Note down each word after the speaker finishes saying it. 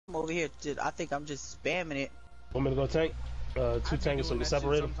over here. I think I'm just spamming it. Want me to go tank? Two tanks so we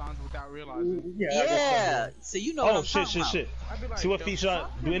separate them. Sometimes without realizing. Yeah. So you know what I'm talking about. Shit. Like, see what feat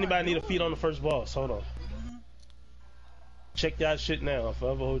shot? Do anybody need a feat on the first boss? Hold on. Check that shit now.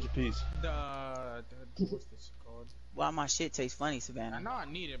 Forever hold your peace. What's this called? Why my shit tastes funny, Savannah? I know I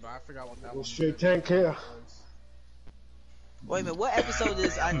need it, but I forgot what that was. Straight tank here. Wait a minute, what episode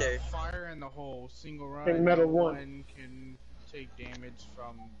is under? Fire in the hole, single run. Tank metal one Can take damage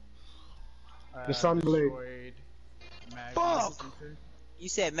from the Sunblade. Fuck! You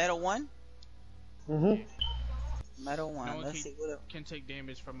said metal 1? Metal 1. No one Let's see what else. Can take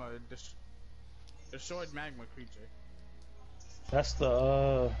damage from a destroyed magma creature. That's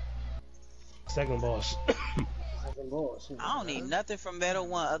the second boss. I don't need nothing from Metal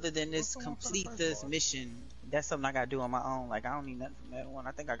 1 other than this complete this mission. That's something I gotta do on my own. Like, I don't need nothing from Metal 1.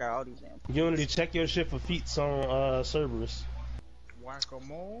 I think I got all these damn. Unity, check your shit for feats on Cerberus.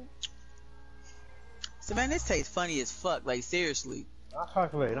 Whack-a-mole? So man, this tastes funny as fuck. Like, seriously. I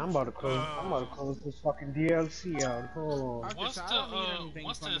calculate. I'm about to close this fucking DLC out. Hold on.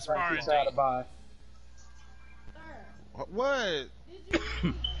 What's the inspiring date? What?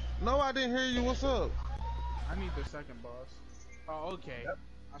 No, I didn't hear you. What's up? I need the second boss. Oh, okay. Yep.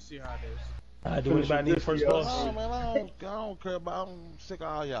 I see how it is. Do anybody need the first boss? Oh, man, I don't care about. I'm sick of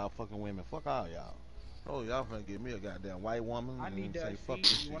all y'all fucking women. Fuck all y'all. Oh, y'all finna give me a goddamn white woman. I need that fuck feat.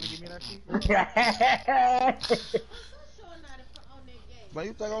 this You wanna give me that feat? Man,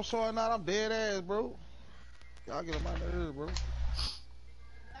 you think I'm showing out? I'm dead ass, bro. Y'all get on my nerves, bro.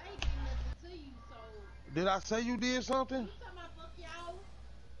 Did I say you did something?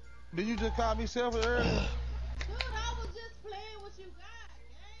 Did you just call me selfish earlier? Dude, I was just playing with you guys.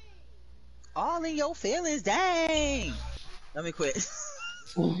 Dang. All in your feelings, dang. Let me quit.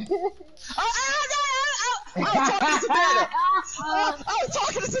 I'm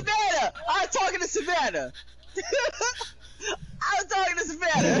talking to Savannah. I was talking to Savannah.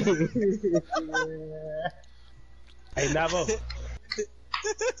 Hey, Navo.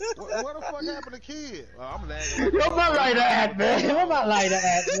 What the fuck happened to kid? I'm lagging. You're about like that, man. You're about like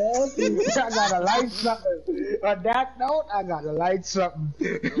that, man. I gotta light something. On that note, I gotta light something.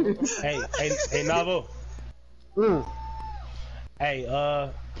 Hey, Navo. Hey,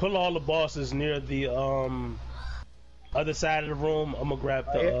 pull all the bosses near the other side of the room. I'm gonna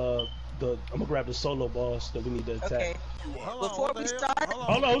grab the solo boss that we need to attack. Okay. Before we start,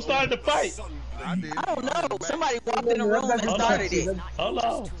 hold on, who started the fight? I don't know. Somebody walked in the room and started it. Hold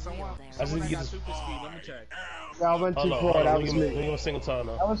on. I just need to get this. Super speed. Let me check. I went too far. That was me. We gonna sing a time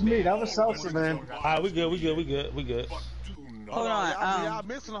now. That was me. That was Seltzer, man. Alright, we good. Hold on. Y'all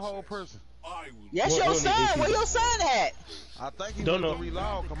missing a whole person. Yes, your son. Where your son at? I think he don't know.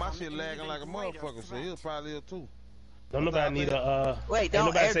 Reload, cause my shit lagging like a motherfucker, so he'll probably ill too. Don't nobody need a wait, don't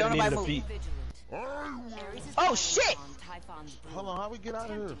nobody move. Defeat. Oh shit! Hold on, how we get out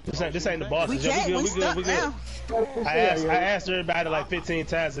of here? This ain't the boss. We good. I asked everybody like 15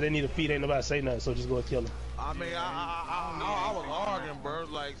 times that they need a feat. Ain't nobody say nothing, so just go and kill them. I mean, I was arguing, bro.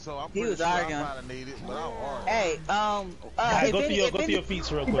 Like, so I'm pretty sure arguing. I probably need it, but I was Hey, arguing. Go through your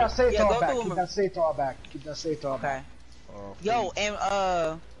feats real quick. Keep that safe talk back. Keep that safe talk back. Yo, and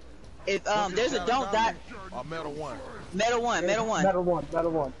if there's a don't die. Metal one. Metal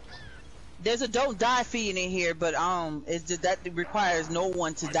one. There's a don't die feat in here, but it's just that it requires no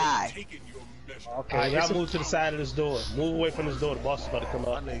one to die. Okay. Alright, y'all move to the side of this door. Move away from this door. The boss is about to come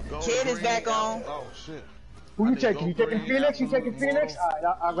out. Kid is back on. Oh shit. Who you taking? You taking Phoenix? You taking Phoenix? Alright,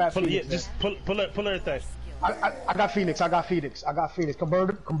 I'll grab Phoenix. Yeah, just pull everything. I got Phoenix. Come burn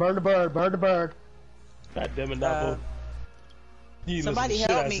the bird. Burn the bird. God damn it, Napo. Somebody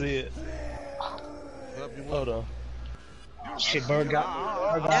help me. Hold on. Shit, bird got.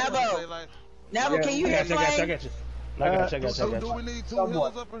 Nabo, can you hear Flame? I got you. I got you. Do we need 2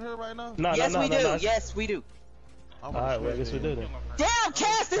 healers up in here right now? No, Yes, we do. Alright, well, I guess we do then. Damn,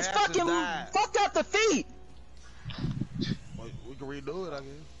 Cass is fucking fucked up the feet. We can redo it, I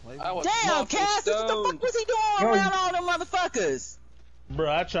guess. Damn, Cass, what the fuck was he doing around all them motherfuckers? Bro,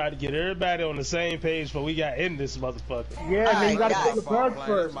 I tried to get everybody on the same page before we got in this motherfucker. Yeah, man, you gotta kill the bird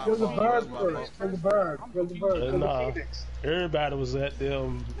first. Kill the bird first. Kill the bird. Kill the Phoenix. Everybody was at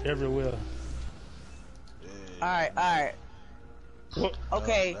them everywhere. Alright.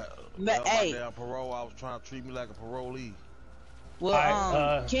 Okay. Hey. Parole, I was trying to treat me like a parolee.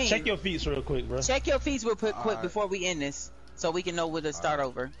 Well, King, check your feats real quick, bro. Check your feats real quick before we end this, so we can know where to start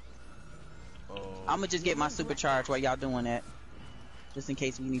over. I'm gonna just get my supercharge while y'all doing that, just in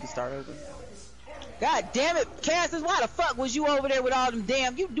case we need to start over. God damn it, Cassius, why the fuck was you over there with all them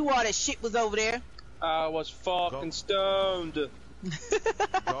damn? You do all that shit was over there. I was fucking stoned.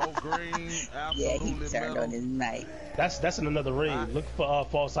 Go green, Yeah, he absolutely turned metal. on his mic. That's in another ring. Look for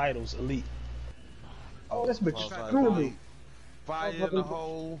false idols, elite. Oh, this bitch False screwed me. Light. Fire in the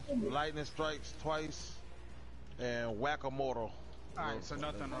hole, lightning strikes twice, and whack-a-mortal. Alright, so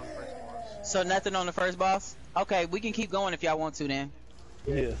nothing on the first boss. So nothing on the first boss? Okay, we can keep going if y'all want to then.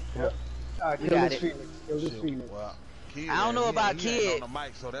 Yeah. Alright, We kill got this it. Phoenix. Kill this Shit, Phoenix. well, Kid, I don't know about he ain't Kid. on the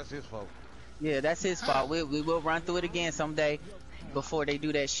mic, so that's his fault. Yeah, that's his fault. We will run through it again someday before they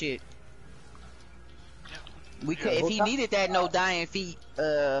do that shit. We could, if he needed that no dying feet,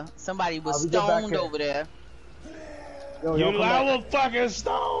 somebody was stoned over there. Yo, You come back. lava fucking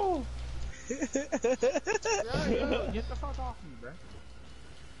stone. Yo, get the fuck off me, bro.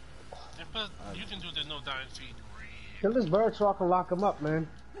 You can do the no dying feet. Kill this bird so I can lock him up, man.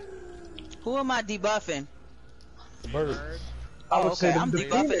 Who am I debuffing? Bird. Oh, would say okay, the I'm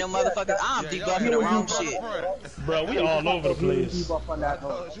Phoenix, debuffing them motherfuckers. I'm debuffing the wrong shit. Bro, we all over the place. Debuff on that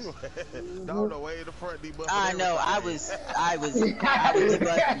hoe. No, the way in the front debuff. I know, I was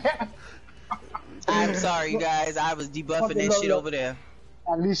debuffing. I'm sorry, guys. I was debuffing that shit over there.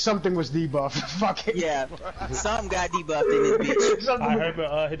 At least something was debuffed. Fuck it. Yeah, something got debuffed in this bitch. I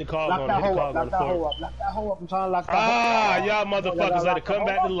heard hit the call Lock on. that Hit the hoe call up. Lock on the that hoe floor. up. Lock that hoe up. I'm trying to lock that Ah, hoe up. y'all motherfuckers had to come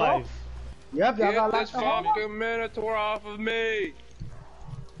back to life. Yep, y'all Get got this locked up. fucking Minotaur off of me!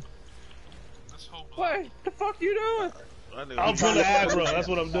 What the fuck you doing? I'm pulling aggro. That's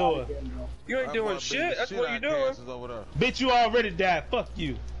what I'm doing. You ain't doing shit. That's what you doing. Bitch, you already died. Fuck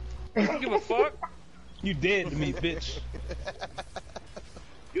you. I don't give a fuck. You dead to me, bitch.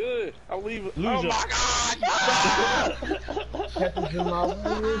 Good. I'll leave it. Lose Oh your- my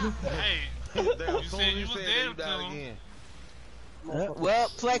Hey, you said you was dead to him. Well,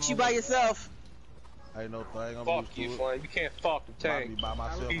 Flex, you by yourself. Ain't no thing. I'm fuck you, Flame. You can't fucking tank. By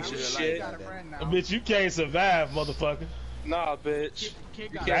myself. Piece of shit. Bitch, you can't survive, motherfucker. Nah, bitch.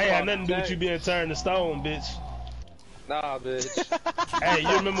 Kid You got I ain't had fucking nothing to do with you tank. being turned to stone, bitch. Nah, bitch. Hey,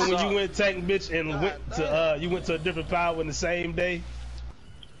 you remember when you went tank, bitch, and you went to a different power in the same day?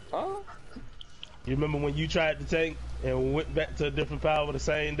 Huh? You remember when you tried to tank and went back to a different power the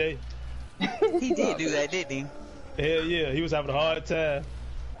same day? He did do that, didn't he? Hell yeah, he was having a hard time.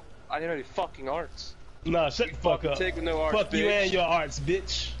 I didn't have any fucking arts. Nah, shut the fuck up. Take no arts, Fuck you bitch. and your arts,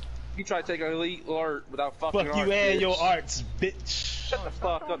 bitch. You try to take an elite art without fucking Fuck arts, you and bitch. your arts, bitch. Shut the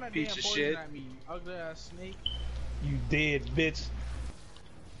fuck up, piece of shit. Ugly ass snake. You dead, bitch.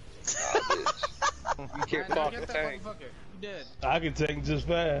 You can't fucking tank. You dead. I can tank just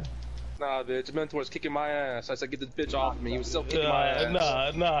fine. Nah, bitch. The mentor's kicking my ass. I said, get this bitch off of me. He was still kicking my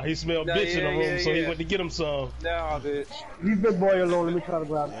ass. Nah, he smelled Nah, bitch in the yeah, room, yeah, so he yeah. went to get him some. Nah, bitch. Leave big boy alone. Let me try to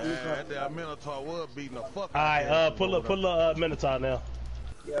grab him. Yeah, that Minotaur was beating the fuck out Alright, pull up Minotaur now.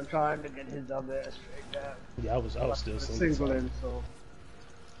 Yeah, I'm trying to get his dumb ass straight down. Yeah, I was still Single single. in, so.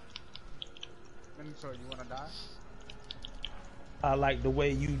 Minotaur, you wanna die? I like the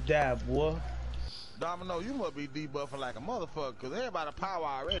way you die, boy. Domino, you must be debuffing like a motherfucker, cause everybody power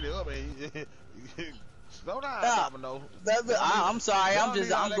already up and slow down, Domino. I'm sorry, I'm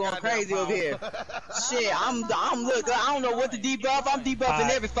going crazy over here. Shit, I'm look, I don't know what to debuff. I'm debuffing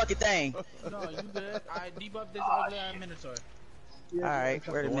every fucking thing. No, you good. I debuff this ugly ass Minotaur. Yeah, Alright,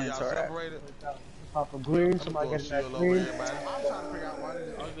 where the Minotaur at? Pop a green, somebody gets that green. I'm trying to figure out why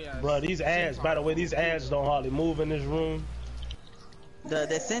this ugly ass. Bro, these ads, by the way, these ads don't hardly move in this room. The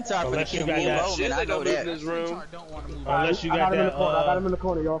centaur for the Unless you kid got move that over, shit, man. I they know don't move in that. this room. Minotaur don't want to move. Unless you I got got him in the corner. I got him that, in the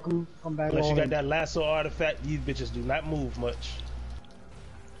corner. Y'all come back unless you on. got that lasso artifact, these bitches do not move much.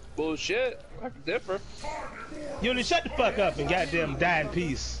 Bullshit. I can differ. You need to shut the fuck up and goddamn die in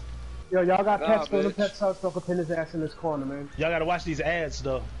peace. Yo, y'all got Nah, pets. Go to bitch. pets house. So I can pin his ass in this corner, man. Y'all gotta watch these ads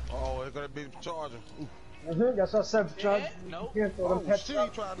though. Oh, it's gonna be charging. That's what I said. Charge. Nope. You can't throw them Oh pets shit, up.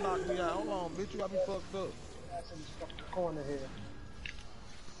 he tried to knock me out. Hold on, bitch, you got me fucked up. Ass in this fucking corner here.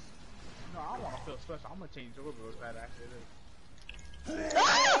 No, I want to feel special. I'm gonna change over real fast after this.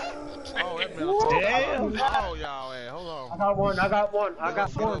 Oh, that Minotaur. Damn. Oh, y'all, hey, hold on. I got one. I got one. I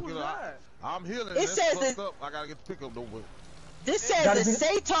got one. I'm healing. It That's says fucked that- up. I gotta get the pickup though. But This says the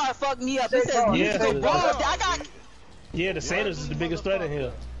satyr fucked me up. It says Satyr, musical yeah. balls. I got. Yeah, the satyrs is the biggest threat in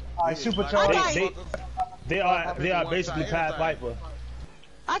here. Alright, supercharged. They are basically Pied Piper.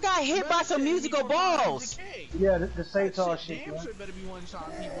 I got hit by some musical balls. Yeah, the Sator shit. Damn Yeah. sure better be one shot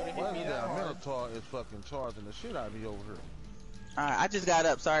people that hit what me is that that? hard. Minotaur is fucking charging the shit out of me over here. Alright, I just got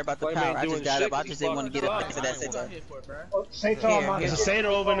up. Sorry about the Flame power. ain't I just doing got shit up. I 'cause just he didn't want to get fucking up next to that What satyr. I hit for, bruh? Oh, Sator Here, on my There's a satyr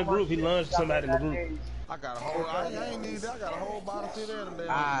over in the group. He lunged somebody in the group. I got a whole. I ain't need that. I got a whole bottle sit there today.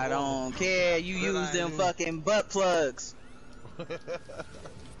 I don't care. You use them fucking butt plugs.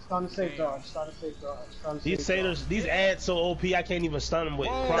 Stun the Sator. Stun the Sator. These satyrs, these ads so OP, I can't even stun them with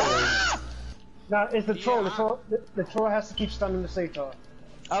Chrono. Nah, it's the troll. The troll has to keep stunning the Sator.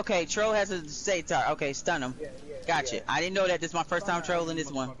 Okay, troll has a Sator. Okay, stun him. Gotcha. I didn't know that. This is my first time trolling this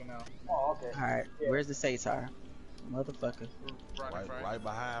one. Oh, okay. Alright, where's the Sator? Motherfucker. Right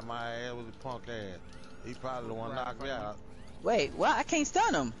behind my ass with the punk ass. He probably the one knocked me out. Wait, what? I can't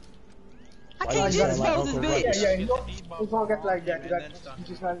stun him. I can't just expose this bitch. Yeah, he's gonna get like that. You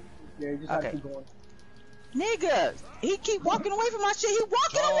just have to keep going. Nigga, he keep walking away from my shit. He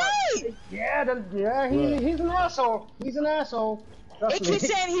walking away. Yeah, he's an asshole. He's an asshole. It keeps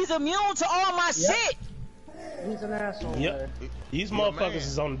saying he's immune to all my shit. He's an asshole. Yep. These motherfuckers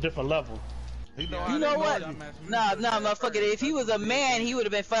is on a different level. You know what? Nah, motherfucker. If he was a man, he would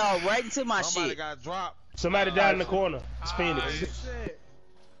have been fell right into my shit. Got dropped. Somebody died in the corner. It's Phoenix.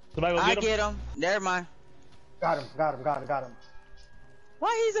 Somebody go get him. Never mind. Got him.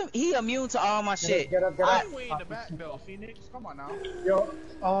 Why he immune to all my shit? Get up. I'm way in the back, Bill. Phoenix, come on now. Yo,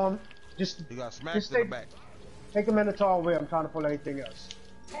 just he got smashed in the back. Take a Minotaur away. I'm trying to pull anything else.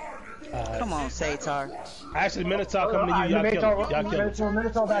 Come on, Sator. Actually, Minotaur coming to you. Y'all kill him.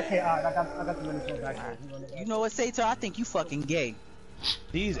 Minotaur back here. I got the Minotaur back here. You know what, Sator? I think you fucking gay.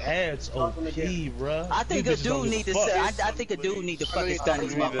 These ads OP, bruh. I think a dude need to. I think a dude need to fucking stun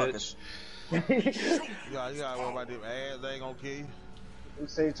these motherfuckers. You gotta worry about them ads. They ain't gonna kill you. Them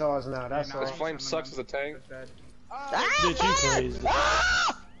Sators now. That's all. This flame sucks as a tank. Fire!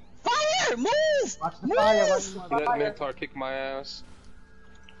 Move! Watch the fire. You let Minotaur kick my ass.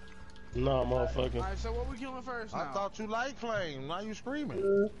 No, motherfucker. Alright, so what we killing first now? I thought you liked flame. Now you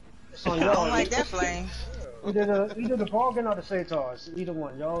screaming. I don't like that flame. Either the Gorgon or the Sators. Either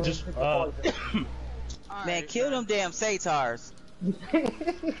one, yo. Just, man, kill them damn Sators. I'm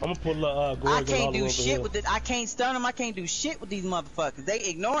gonna pull the Gorgon. I can't do shit with this. I can't stun them. I can't do shit with these motherfuckers. They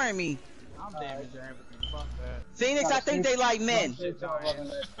ignoring me. I'm damaging everything. Fuck that. Phoenix, I think they like men.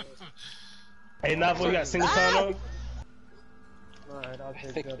 Hey, Navo, you got single time on? Alright, I'll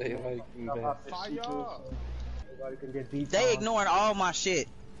take that. They like me. They ignoring all my shit.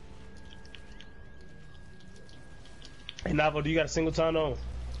 Hey, Navo, do you got a single time on?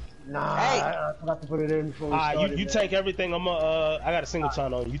 Nah, hey. I forgot to put it in before we started. You take everything. I got a single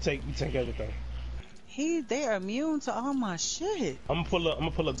time on. You take everything. They're immune to all my shit. I'm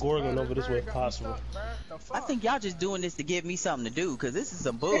gonna pull a Gorgon over this way if possible. I think y'all just doing this to give me something to do, cause this is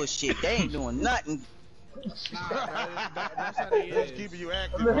some bullshit. They ain't doing nothing. That's how they is. Keeping you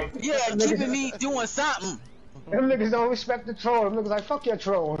active. Yeah, keeping me doing something. Them niggas don't respect the troll. Them niggas like, fuck your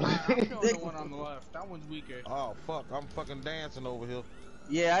troll. I'm killing the one on the left. That one's weaker. Oh fuck, I'm fucking dancing over here.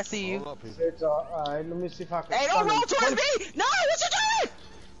 Yeah, I see you. Hold up here. It's alright, let me see if I can. Hey, don't roll towards me! No, what you doing?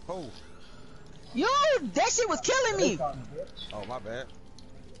 Oh. Yo, that shit was killing me. Oh, my bad.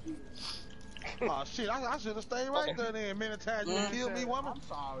 Oh shit, I should have stayed right there then. Many times you killed me, woman. I'm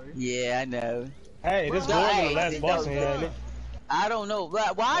sorry. Yeah, I know. Hey, this Gorgon the last boss in here, ain't it? I don't know.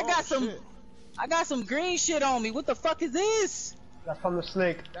 Well, I got some green shit on me. What the fuck is this? That's from the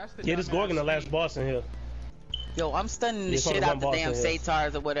snake. Yeah, this Gorgon the last boss in here. Yo, I'm stunning the shit out the damn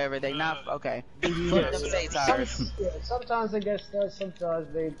Satars or whatever. They not okay. Fuck them Satars. Sometimes they get stunned,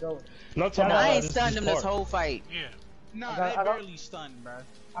 sometimes they don't. I ain't stunned them this whole fight. Yeah. No, they barely stunned, bro.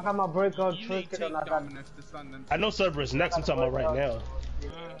 I got my break on trinket and and I got. I know Cerberus next. I'm talking about right now.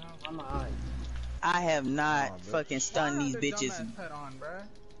 I'm alright. I have not fucking stunned these bitches. Pet on, bro.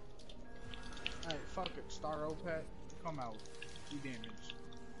 Hey, fuck it, Starro pet, come out. You damaged.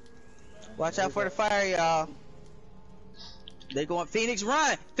 Watch out for the fire, y'all. They going Phoenix,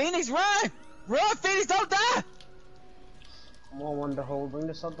 run! Phoenix, run! Run, Phoenix, don't die! Come on, Wonderhole, bring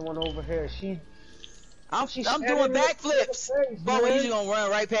this other one over here. I'm doing backflips. But you just gonna run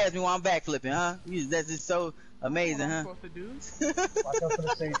right past me while I'm backflipping, huh? That's just so amazing, huh? What I'm supposed to do? Watch out for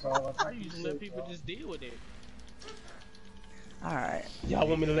the Sator. I usually let people just deal with it. Alright. Y'all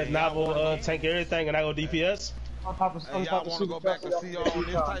want me to let Navo tank everything and I go DPS? Y'all want to go back and see all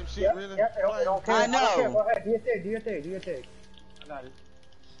this type shit, really? I know. Go ahead, do your thing. I got it.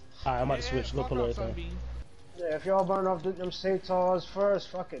 Alright, I'm about to switch. Go pull everything. Yeah, if y'all burn off them Sators first,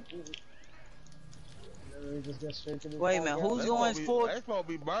 fuck it. Just get straight to the wait a minute, who's going for? They supposed to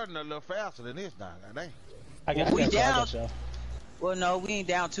be burning a little faster than this now, goddamn. I guess we down. Well, no, we ain't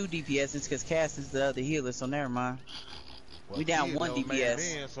down 2 DPSs because Cass is the other healer, so never mind. Well, we down 1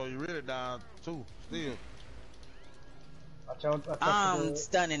 DPS. So you really down 2 still. I'm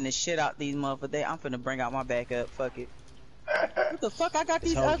stunning the shit out these motherfuckers. I'm finna bring out my backup. Fuck it. What the fuck? I got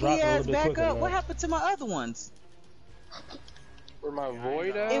these ugly ass backup. What happened to my other ones? Where my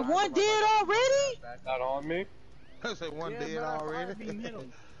void at? And one dead already? Not on me. I say one dead already.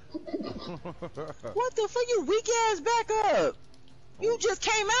 What the fuck? You weak ass back up. You just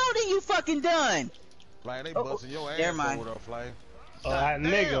came out and you fucking done. Like they busting your ass Never mind. over there, Flame.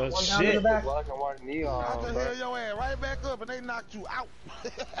 Nigga, One down in the shit. back. Black and white neon. I just bro. hear your ass right back up and they knocked you out.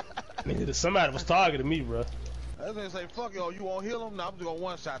 Nigga, somebody was targeting me, bro. I was gonna say, fuck yo, you won't heal him? No, I'm just gonna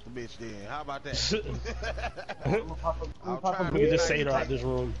one-shot the bitch then. How about that? We can just say it out this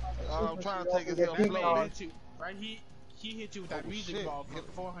room. I'm trying to take his health That slow, man bitch. hit you, right? He hit you with that music shit. ball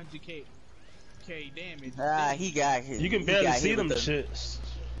for 400k damage. He got hit. You can he barely got see hit them with the- shits.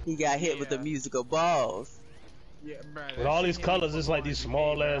 He got hit with the Yeah. musical balls. Yeah, bro. With all these colors, it's like these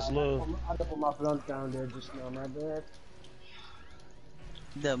small ass little. I put my blunt down there just now, my bad.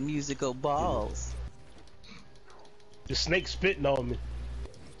 The musical balls. The snake spitting on me.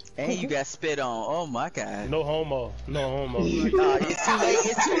 And you got spit on. Oh my god. No homo. No homo. It's too late.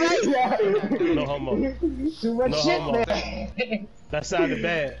 It's too late. No homo. Too much No shit, homo. man. That sounded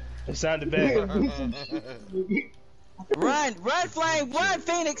bad. It sounded bad. Run, Flame, run,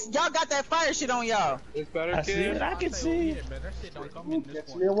 Phoenix. Y'all got that fire shit on y'all. It's better, I see kid. it. I can see it. That shit don't come in this Catch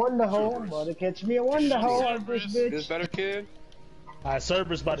point. me a wonder hole, brother. Catch me a wonder hole on this This bitch. better, kid. Alright,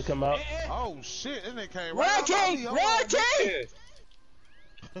 Cerberus about to come out. Oh shit, this nigga came Run, right King! on me. Run, King! Kid.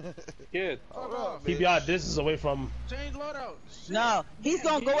 Kid. Hold up, Keep bitch. y'all distance away from. Change loadout. No, he's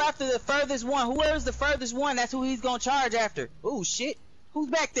gonna go after the furthest one. Whoever's the furthest one, that's who he's gonna charge after. Ooh, shit. Who's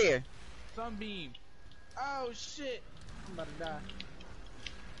back there? Sunbeam. Oh shit. I'm about to die.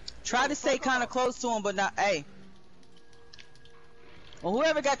 Try to stay kind of close to him, but not. Hey. Well,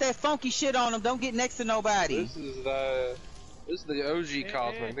 whoever got that funky shit on him, don't get next to nobody. This is the OG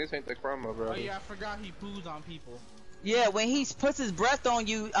cosmic. This ain't the chroma, bro. Oh yeah, I forgot he poos on people. Yeah, when he puts his breath on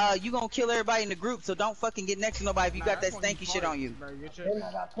you, you gonna kill everybody in the group. So don't fucking get next to nobody if you got that that's when he stanky shit farts, on you. bro. You're I tripping.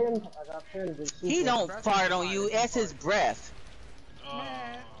 got pinned. I got pinned. It's He super. don't fart on you. That's his breath.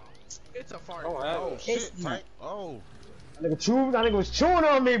 Man, it's a fart. Oh, bro. Oh shit, It's Tank. Oh. That nigga was chewing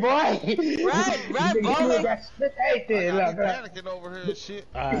on me, boy. Right, Nigga bowling. chewing that spit right I there. got me Look, panicking over here and shit.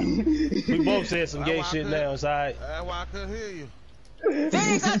 Alright. We both said some gay shit now. It's alright. That's why I couldn't hear you.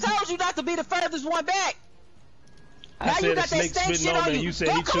 Phoenix, I told you not to be the furthest one back. I Now you said a got that snake stank spitting shit on on me you. and you said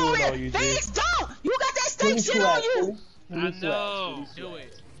Don't he come over chewing here. on you, Jay. Phoenix, don't. You got that stank Finish shit what? on you. I know. Do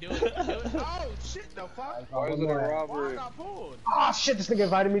it. Do it. Do it. Oh shit, the fuck? Why is it a Why I robbery? got pulled? Oh shit, this nigga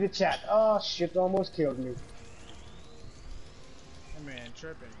invited me to chat. Oh shit, almost killed me. That man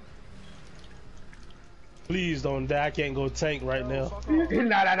tripping. Please don't die. I can't go tank right now. Fuck off.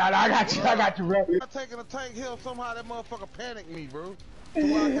 Nah, I got you, bro. I'm taking a tank hill, somehow that motherfucker panicked me, bro. So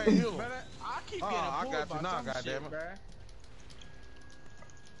why I can't heal him? But I keep Oh, getting I pulled got you by now, some goddammit. shit, bruh.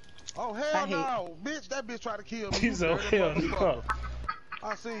 Oh, I hell hate- no. Bitch, that bitch tried to kill me. He's You a dirty hell motherfucker. no.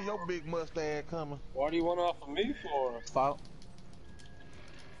 I seen your big mustache coming. Why do you want off of me for? Fault.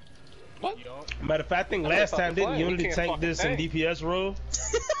 Yo. Matter of fact, I think last time didn't Unity tank this in DPS role?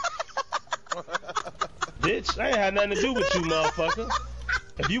 Bitch, I ain't had nothing to do with you, motherfucker.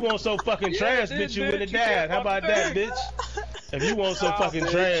 If you want so fucking trash, it did, bitch, you wouldn't have bitch. You died. can't How about that, fucking bitch? If you want so Nah, fucking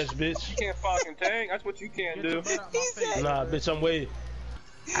bitch. trash, bitch. You can't fucking tank. That's what you can't Get do. your butt out my He face, said- Nah, bruh. bitch, I'm way.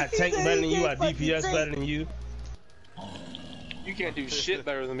 I tank said better he than you. I can't fucking DPS tank. better than you. You can't do shit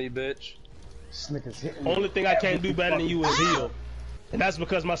better than me, bitch. This nigga's hitting me. Only thing I can't do better than you is heal. And that's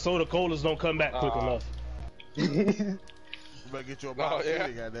because my soda colas don't come back quick enough. You better get your bottle Oh, yeah.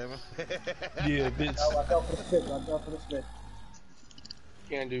 city, goddammit. Yeah, bitch. Oh, watch out for the spit. Watch out for the spit.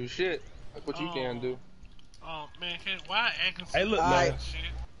 Can't do shit. That's what you can do. Oh man, why Atkinson? Hey, look, Alright. man. Shit.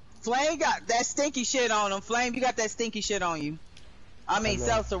 Flame got that stinky shit on him. Flame, you got that stinky shit on you. I mean, know.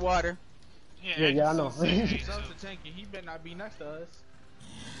 seltzer water. Yeah, I know. Atkinson said hey, Self too. to tanky, he better not be next to us.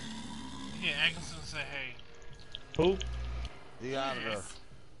 Yeah, Atkinson said hey. Who? He out of there.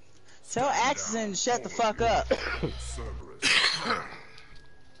 Tell Axon to shut the fuck up.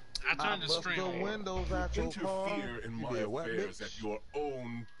 I turned the bust stream the on. windows out your car. Interfere in You my did what, affairs bitch? at your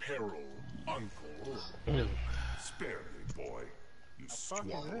own peril, uncle. Spare me, boy. You fuck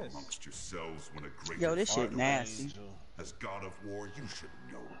is squabble this? amongst yourselves when a great Yo, this shit fight nasty. arises. As god of war, you should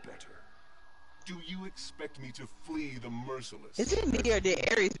know better. Do you expect me to flee the merciless? Is it me or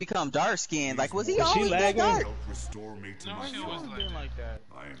did Aries become dark skinned? Like, was he Is she always that lagging? dark? Help restore me to No, my she young. was Always like been that. like that.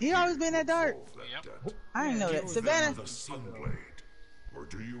 I am He always here been to that dark. absolve Yep. debt. I didn't know that. Kill Savannah, them with a sunblade. Or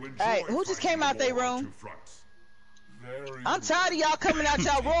do you enjoy Hey, who just came out fighting they war on room? two fronts? Very I'm tired of y'all coming out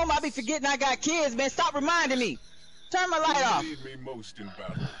y'all room. I be forgetting I got kids, man. Stop reminding me. Turn my light You off. need me most in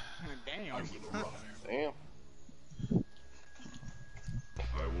battle. I Damn. will arrive. Damn.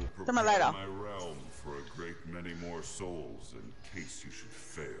 I will Turn my prepare light off. my realm for a great many more souls in case you should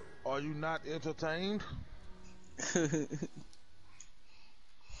fail. Are you not entertained?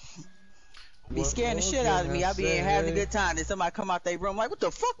 Be scaring the shit out of me. I be having a good time. Then somebody come out their room like, what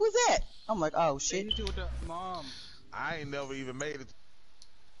the fuck was that? I'm like, oh shit. Hit you with the mom. I ain't never even made it.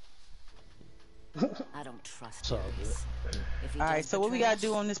 I don't trust So this. Alright, so what we gotta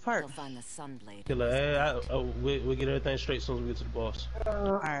do on this part? Find the sunblade. Killer, we'll get everything straight as soon as we get to the boss.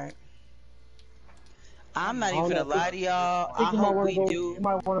 Alright. I'm not even gonna lie to y'all. I hope we do. You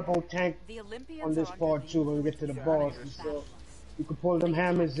might want to go tank on this part too when we get to the boss. So you can pull them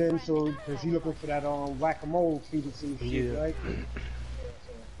hammers in, so because you're looking for that whack-a-mole feat and shit, right?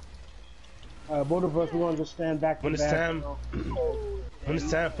 Both of us we want to stand back. When it's time, when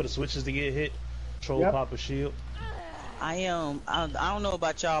it's time for the switches to get hit, troll pop a shield. I don't know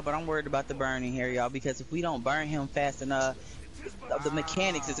about y'all, but I'm worried about the burning here, y'all, because if we don't burn him fast enough, the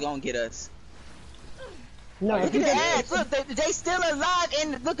mechanics is gonna get us. No, look at the ads. Look, they still alive,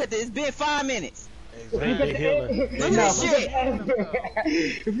 and look at this. It's been 5 minutes. They healing. Look at this shit.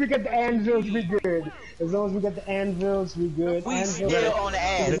 If we get the anvils, we good. As long as we get the anvils, we good. We still on the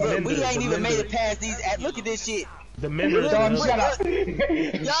ass. Look, we ain't even made it past these ads. Look at this shit. The menders. Shut up.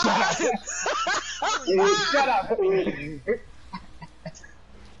 Shut up.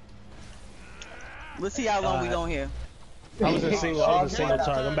 Let's see how long we going here. I was in single target.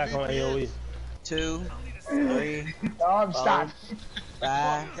 I'm back on AOE. 2, 3, 4, 5,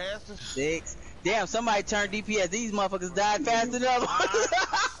 6. Damn, somebody turned DPS. These motherfuckers died faster than others.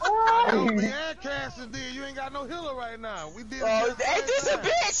 I know, man. Casters did. You ain't got no healer right now. We did. Oh, ain't this a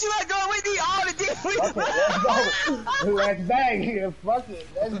bitch? You ain't going. We need all the different. Okay, let's go. Let's bang here. Fuck it.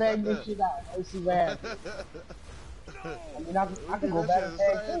 Let's bang this shit out. Let's see what happens. I mean, I can go back and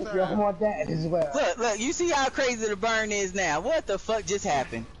tag too if y'all want that as well. Look. You see how crazy the burn is now. What the fuck just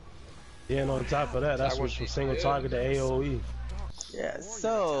happened? Yeah, and on top of that, that's what's from single target to AOE. Yeah,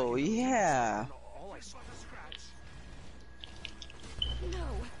 so, yeah.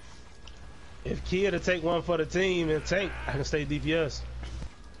 If Kia to take one for the team and tank, I can stay DPS.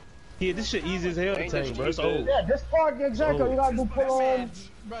 Yeah, this shit easy as hell to tank, bro. It's old. Yeah, this part, exactly. You gotta do pull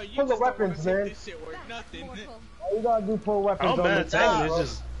the weapons, man. You gotta do pull weapons. I don't mind tanking, it's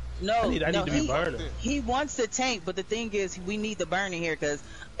just... No, I need to be burning. He wants to tank, but the thing is, we need the burning here, because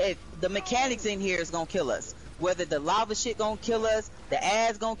if the mechanics in here is gonna kill us. Whether the lava shit gonna kill us, the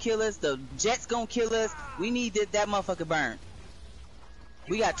ads gonna kill us, the jets gonna kill us, we need that motherfucker burn.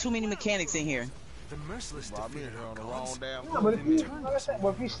 We got too many mechanics in here. The merciless defeat on the wrong damn. Yeah, but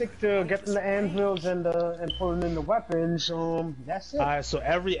if you stick to getting the anvils and pulling in the weapons, that's it. Alright, so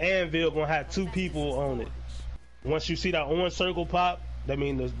every anvil gonna have 2 people on it. Once you see that orange circle pop, that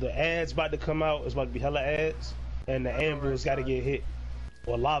means the ads about to come out. It's about to be hella ads, and the anvils got to get hit,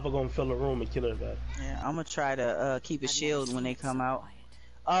 or lava gonna fill the room and kill everybody. Yeah, I'm gonna try to keep a shield when they come out.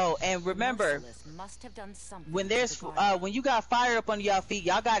 Oh, and remember, when when you got fire up under y'all feet,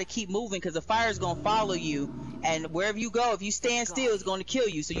 y'all gotta keep moving, because the fire is gonna follow you, and wherever you go, if you stand still, it's gonna kill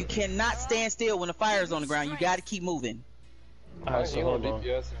you. So you cannot stand still when the fire is on the ground. You gotta keep moving. Alright, so hold on.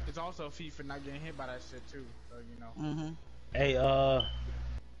 It's also a feat for not getting hit by that shit too, so you know. Hey,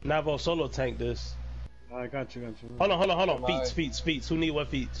 Navo solo tank this. I got you. Hold on. Feats. Who need what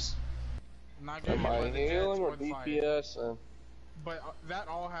feats? Not getting Am I hit by the healing or jets the fire. DPS? But that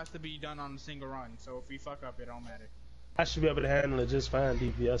all has to be done on a single run, so if we fuck up, it don't matter. I should be able to handle it just fine,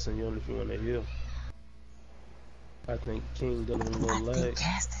 DPS and you only if you want to heal. I think King got a little leg.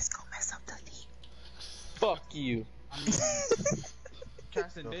 Castin's gonna mess up the league. Fuck you. I mean,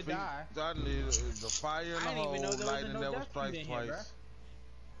 Castin did die. I need the fire in the hole, lightning that was strike twice.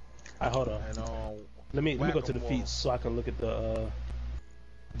 Alright, hold on. And, let me go to the feats so I can look at the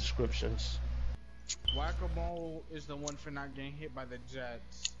descriptions. Whack-a-mole is the one for not getting hit by the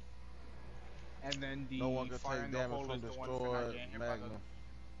jets. And then the no one can fire take in the damage hole from is the one for not getting hit by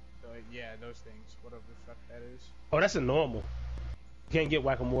the... Yeah, those things. Whatever the fuck that is. Oh, that's a normal. You can't get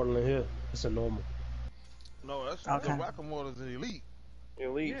whack-a-mole in here. It's a normal. No, that's whack-a-mole is an elite.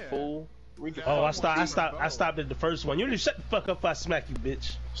 Elite, fool. Oh, I stopped at the first one. You need to shut the fuck up if I smack you,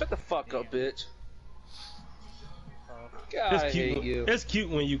 bitch. Shut the fuck up, bitch. God, I hate you. It's cute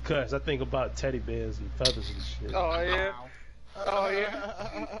when you cuss. I think about teddy bears and feathers and shit. Oh, yeah? Oh,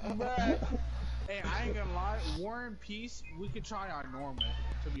 yeah? Hey, I ain't gonna lie. War and Peace, we could try our normal,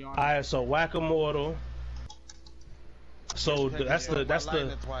 to be honest. Alright, so whack-a-mortal. So that's the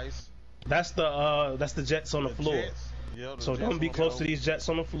jets on the floor. So don't be close to these jets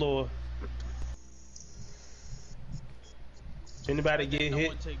on the floor. Anybody get hit? No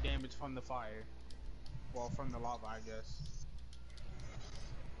one take damage from the fire. Well, from the lava, I guess.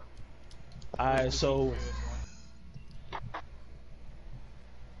 Alright, so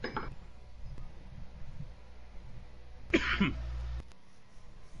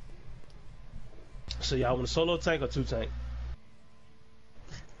So y'all want a solo tank or 2 tank?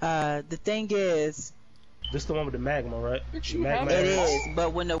 The thing is, This the one with the magma, right? The magma it ads? is, but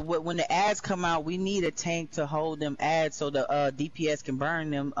when the ads come out, we need a tank to hold them ads so the DPS can burn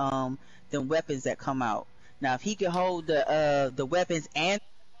them weapons that come out. Now, if he can hold the weapons and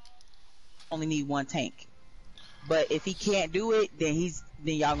only need 1 tank, but if he can't do it, then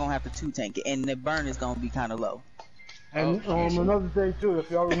y'all gonna have to 2 tank it, and the burn is gonna be kind of low. And another thing too,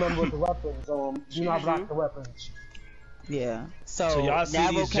 if y'all remember with the weapons, do not block the weapons. Yeah. So y'all see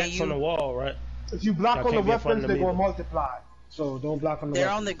these jets on the wall, right? If you block on the weapons, they're gonna multiply. So don't block on the weapons. They're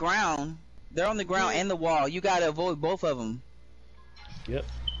on the ground. They're on the ground and the wall. You gotta avoid both of them. Yep.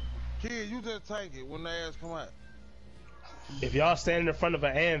 Kid, you just tank it when the ass come out. If y'all standing in front of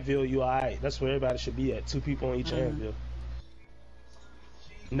an anvil, you alright. That's where everybody should be at. 2 people on each anvil.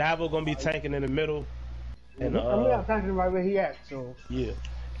 Navel gonna be tanking in the middle. And I'm tanking right where he at. So yeah.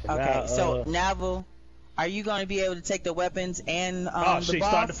 Okay. So Navel, are you gonna be able to take the weapons and the boss?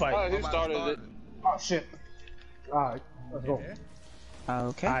 Start the fight. Oh, he started it. Oh shit. Alright, let's go.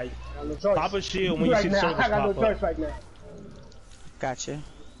 Okay. Alright. No choice. Pop a shield when you see the circles I got no pop up. choice right now. Gotcha.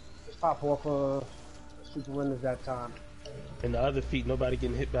 Just pop off super winners that time. And the other feet, nobody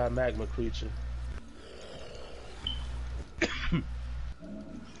getting hit by a magma creature.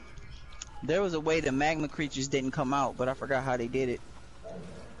 There was a way the magma creatures didn't come out, but I forgot how they did it.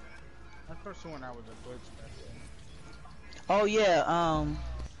 That first one I was a glitch back then. Oh yeah,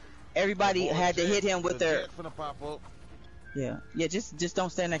 everybody had to hit him with their. Pop up. Yeah, just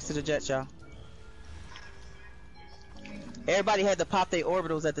don't stand next to the jets, y'all. Everybody had to pop their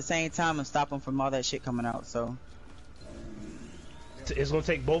orbitals at the same time and stop them from all that shit coming out. So it's gonna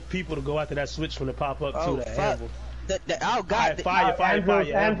take both people to go after that switch when it pop up to the anvil. Oh god! Fire!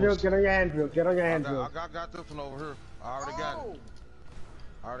 Anvil, get on your anvil. Get on your anvil. I got this one over here. I already got it.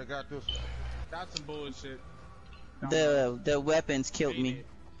 I already got this one. That's some bullshit. The weapons killed me.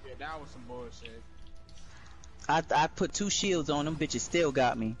 Yeah, that was some bullshit. I put 2 shields on them, bitches still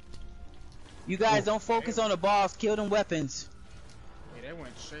got me. You guys don't focus on the boss, kill them weapons. Yeah, they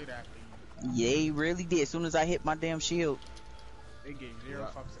went straight after you. Yeah, they really did. As soon as I hit my damn shield. They gave 0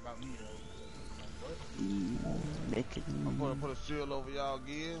 fucks about me though. I'm gonna put a shield over y'all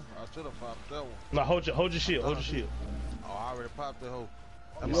again. I should have popped that one. No, hold your shield. Hold your shield. Oh, I already popped that hoe.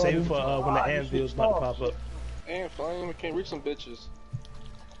 I'm saving for when the anvil's about to pop up. And flame, we can't reach some bitches.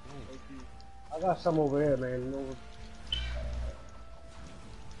 I got some over here, man.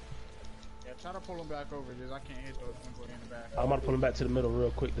 Yeah, try to pull them back over. Just I can't hit those ones in the back. I'm about to pull them back to the middle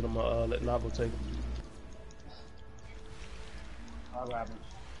real quick. Then I'm gonna let Navel take them. I'll grab him.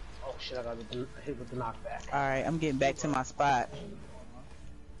 Oh shit, I got hit with the knockback. Alright, I'm getting back to my spot.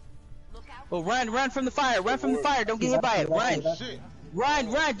 Oh, run from the fire. Run from the fire. Don't get hit by it. Run.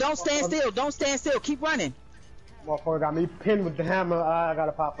 Run. Don't stand still. Don't stand still. Keep running. Motherfucker got me pinned with the hammer. I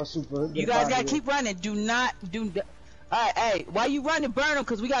gotta pop a super. You guys gotta keep running. Alright, hey, why you running? Burn them,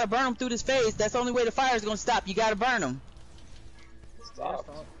 cause we gotta burn them through this phase. That's the only way the fire is gonna stop. You gotta burn them. Stop.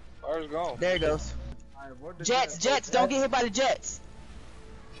 Fire's gone. There it goes. Right, Jets. Don't get hit by the jets.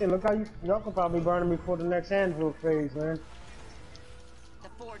 Shit, look how y'all can probably burn them before the next anvil phase, man. The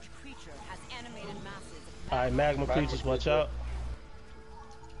forge creature has animated masses of Alright, magma creatures, watch out.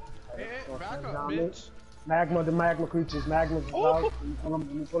 Hey, back up, bitch. The magma creatures. Magma's out.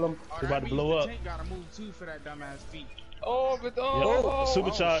 Pull them. They're about to blow up. Tank gotta move too for that dumbass feat. Oh, but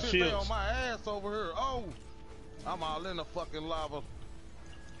supercharged shit, they shields. on my ass over here. Oh, I'm all in the fucking lava.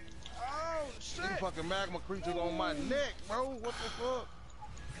 Oh shit! These fucking magma creatures on my neck, bro. What the fuck?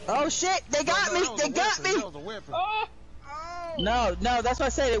 Oh shit, they got me. They got me. That was a weapon. No, that's why I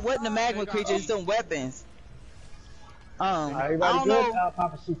said it wasn't the magma creatures, it's them weapons. I don't know.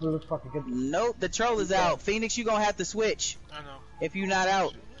 Papa Super, let's fucking get them. Nope, the troll is out. Phoenix, you gonna have to switch. I know. If you're not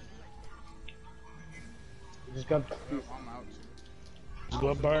out. Just got. I'm out. Just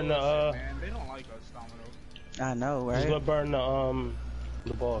gonna burn the Man, they don't like us, Domino. I know, Just right? gonna burn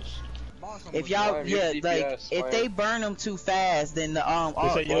the boss. If y'all, yeah, like if they burn them too fast, then the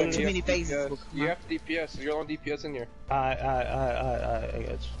too many phases. Will You have DPS. You're on DPS in here. I got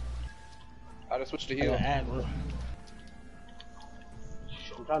you. I just switched to heal.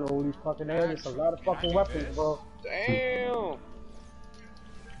 I'm trying to hold these fucking hands. It's a lot of fucking weapons, bro. Damn.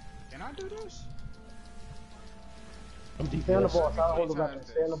 Can I do this? Stay on the boss, I'll hold the weapons.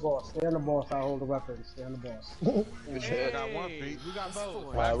 Stay on the boss. Stay on the boss, I'll hold the weapons. Stay on the boss. I got one feat. We got both.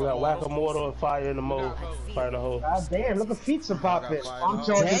 Alright, we got whack-a-mortar and fire in the mode. Fire in the hole. God damn, look at feats are popping. I'm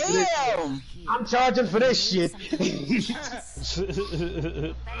charging for this. I'm charging for this shit.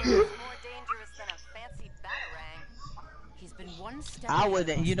 more dangerous than a fancy batarang. He's been one step I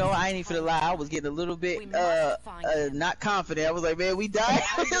wouldn't, you know, I ain't even finna lie. I was getting a little bit, not confident. I was like, man, we died.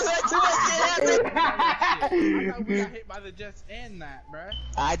 It's like too much shit happened. I thought we got hit by the Jets and that, bruh.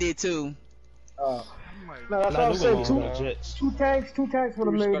 I did too. No, that's what I'm saying. Two tanks would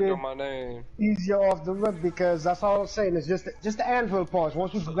have made it my name. easier off the rip because that's all I'm saying. It's just the anvil parts.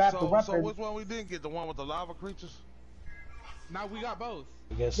 Once we grab the weapon. So which one we didn't get? The one with the lava creatures? Now we got both.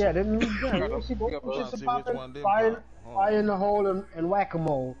 Yeah, didn't we? Fire in the hole and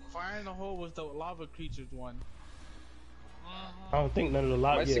whack-a-mole. Fire in the hole was the lava creatures one. I don't think none of the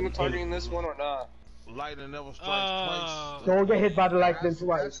lava. Am I single targeting this one or not? Lightning never strikes twice. Don't get hit by the lightning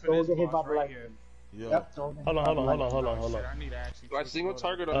twice. Don't get hit by the lightning. Yeah. Yep, Hold on. Do I single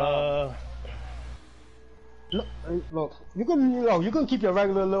target or not? Look, you can keep your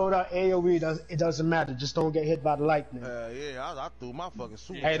regular loadout AoE. It doesn't matter. Just don't get hit by the lightning. Yeah, I threw my fucking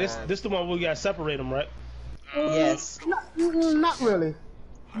suit. Hey, this the one we gotta separate them, right? Yes. Not really.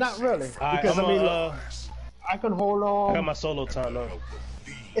 Not really. Because I can hold on. I got my solo time though.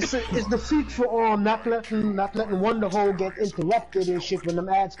 It's the feat for not letting Wonder Hole get interrupted and shit when them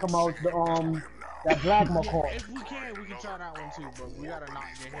ads come out. That Blagma call. If we can try that one too, but we gotta not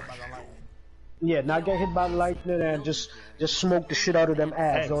get hit by the lightning. Yeah, not get hit by the lightning and just smoke the shit out of them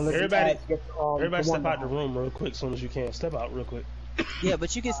ads. Hey, Don't let everybody, the ads get everybody step out the room real quick as soon as you can. Step out real quick. Yeah,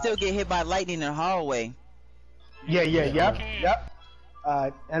 but you can still get hit by lightning in the hallway. Yep.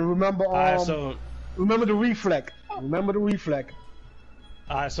 And remember, remember the reflect. Remember the reflect.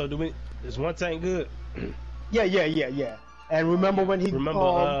 Alright, so is one tank good? Yeah. And remember when he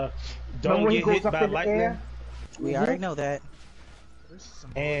don't get hit by lightning. We already know that.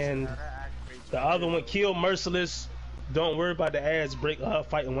 And the other one, kill Merciless. Don't worry about the ads break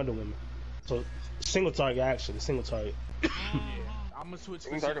fighting Wonder Woman. So single target actually, single target. I'm gonna switch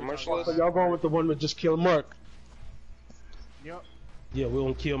to target Merciless. So y'all going with the one that just killed Merc? Yep. Yeah, we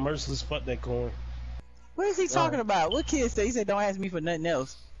gonna kill Merciless. Fuck that corn. What is he talking about? What kid said? He said, "Don't ask me for nothing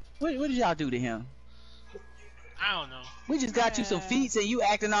else." What did y'all do to him? I don't know. We just got you some feats and you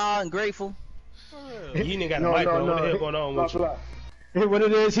acting all ungrateful. You ain't got a mic, bro. What the hell going on with you? What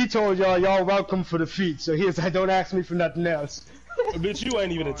it is, he told y'all welcome for the feat. So he's like, don't ask me for nothing else. Bitch, you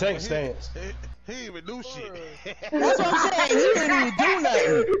ain't even a tank stance. He ain't even do shit. That's what I'm saying. He didn't even do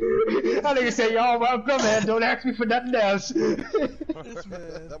nothing. That nigga say, y'all welcome, man. Don't ask me for nothing else.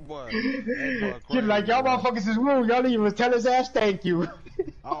 That boy Kid, like, y'all motherfuckers is rude. Y'all didn't even tell his ass thank you.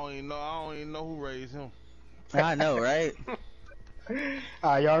 I don't even know who raised him. I know, right?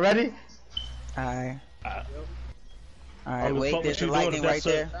 Alright, y'all ready? Alright, wait, there's the lightning right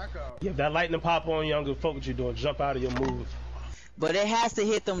there. Yeah, if that lightning pop on you, I don't give a fuck what you doing. Jump out of your move. But it has to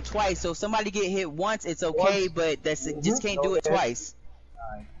hit them twice, so if somebody get hit once, it's okay, but just can't do it twice.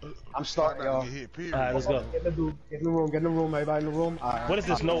 Alright. I'm starting, y'all. Alright, let's go. Get in the room, everybody in the room. Right. What is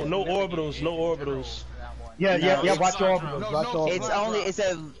this? No orbitals, no orbitals. Yeah, watch your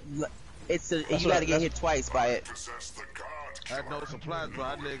orbitals. It's you gotta get hit twice by it. I had no supplies, but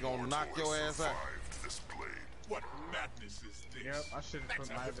I nigga gonna knock your ass out. What madness is this? Yep, I should've put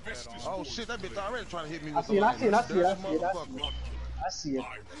my head on. Oh shit, that bitch already trying to hit me I with see it. I see it.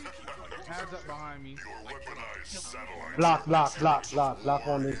 Hands up behind me. Block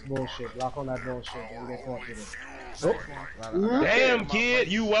on this bullshit. Block on that bullshit. Don't get caught with it. Oh. Damn, kid,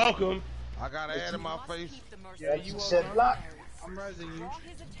 you welcome. I got an ad in my face. Yeah, you said block. I'm rising you.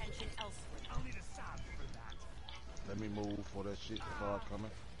 Let me move for that shit to start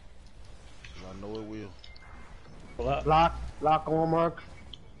coming. I know it will. Block on Mark.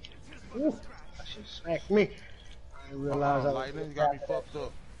 Ooh, that shit smacked me. I didn't realize lightning got me fucked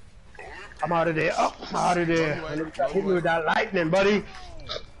up. I'm out of there. I'm out of there. Hit me with that lightning, buddy.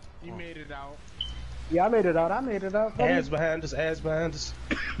 You made it out. Yeah, I made it out. Ads behind us.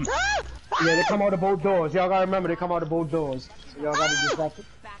 Yeah, they come out of both doors. Y'all gotta remember, they come out of both doors. So y'all gotta just have to.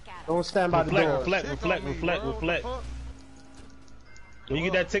 Don't stand by the door. Reflect. When you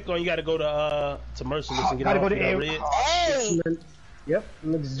get that tick on, you gotta go to Merciless and get gotta off go to that Aries. red. Yep,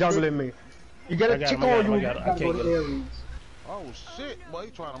 niggas juggling me. You get a tick on you, gotta go to Aries. Oh shit, boy,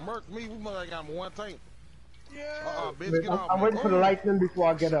 he trying to murk me. We must have got him one tank. Yeah. Bitch, get off I'm me. waiting for the lightning before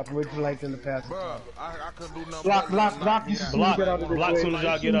I get up. I'm waiting for the lightning to pass. Bruh, I couldn't do nothing. Block. Block soon as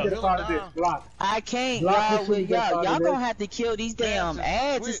y'all get up. Block. I can't, y'all gonna have to kill these damn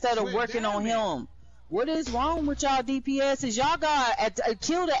ads instead of working on him. What is wrong with y'all DPSs? Y'all gotta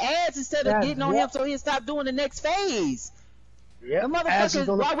kill the ads instead of getting on him so he'll stop doing the next phase. Yeah, the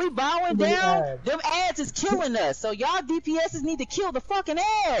motherfuckers, while we bowing down, them ads is killing us. So y'all DPSs need to kill the fucking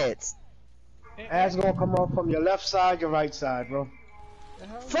ads. Ads gonna come up from your left side, your right side, bro.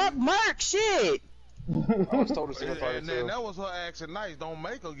 Fuck Merc, shit. I was told to single target And then too. that was her action nice. Don't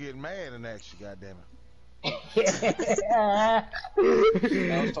make her get mad and action, goddamn it. I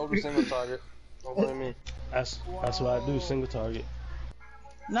was told to single target. Don't blame me. That's what I do, single target.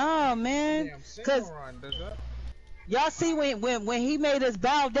 No, man. Damn, single Cause run, does that? y'all see when he made us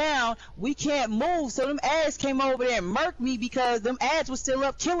bow down, we can't move. So them ads came over there and murked me because them ads was still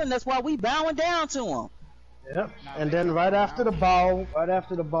up killing us while we bowing down to them. Yep. And then right after the ball,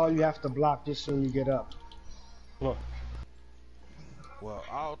 you have to block just when you get up. Look. Well,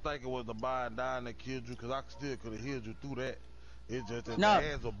 I don't think it was the bind down that killed you, because I still could have healed you through that. It's just that No. the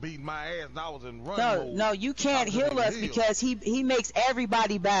ads were beating my ass and I was in run No, mode. no, you can't I couldn't heal us even heal. because he makes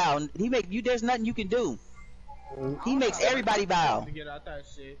everybody bow. He make you. There's nothing you can do. He makes everybody bow. To get out that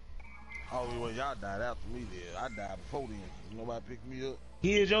shit. Oh, well, y'all died after me then. I died before then. Nobody picked me up.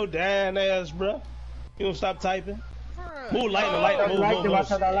 Here's your damn ass, bro. You don't stop typing. Bruh. Move lightning,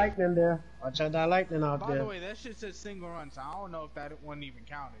 Watch out that lightning there. Watch out that lightning out By the there. way, that shit said single run, so I don't know if that wasn't even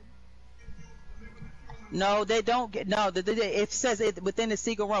counted. No, they don't get. No, it says it within the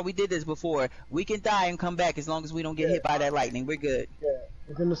single run. We did this before. We can die and come back as long as we don't get hit by that lightning. We're good. Yeah,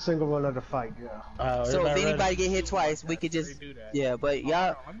 it's in the single run of the fight. Yeah. So if everybody anybody ready? get hit twice, we could just. They do that. Yeah, but Hold y'all.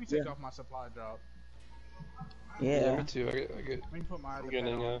 on, let me take off my supply drop. Yeah, Yeah. me too. I get. Let me put my I'm other pet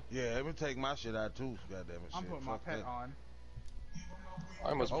getting. on. Yeah, let me take my shit out too. Goddamn it. I'm shit. putting my Fuck pet that. on. I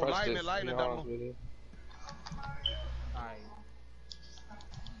almost Oh, pressed lightning, it. to be lightning, honest double. with you. Alright.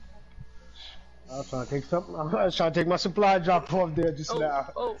 I was trying to take something. I was trying to take my supply drop off there just now.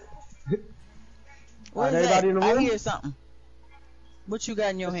 Oh. Alright, What is everybody that? in the I room? hear something. What you got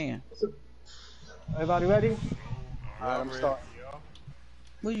in your hand? Everybody ready? Alright, I'm ready. starting.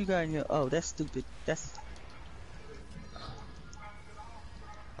 What you got in your? Oh, that's stupid. That's.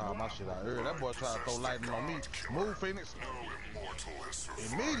 Oh, my shit out here. That boy tried to throw lightning on me. Move, Phoenix.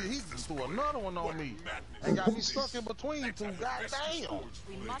 Immediately, he just threw another one on me. And got me stuck in between two. Goddamn.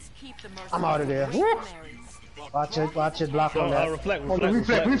 We must keep the mercy. I'm out of there. Watch it, block on Oh, that. reflect, Hold on,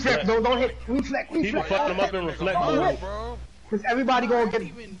 reflect. reflect. Don't hit. Reflect. People fuck them up in reflect Don't mode. hit. Bro. Cause everybody gonna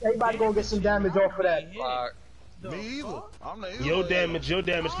get some damage off of that. Fuck. Me either. I'm the Your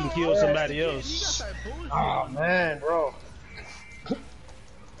damage can kill somebody else. Oh man, bro.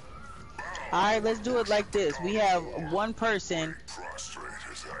 Alright, let's do it like this. We have one person.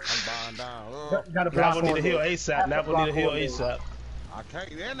 I'm buying down. Gotta block Nap will need to on heal there. ASAP. Nap will need to heal ASAP. I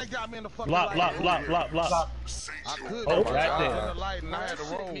can't. And they got me in the fucking Block. light. I could. Oh, but right I was there. in the light and I had to That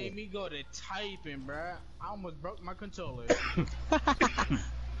shit roll. made me go to typing, bruh. I almost broke my controller.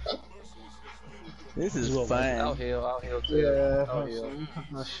 This is I'll fun. heal too. Yeah, I'll heal.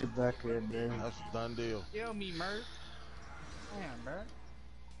 put my shit back in, man. That's a done deal. Kill me, Mert. Damn, bruh.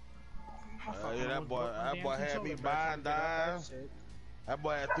 Yeah, that boy had me buying down. That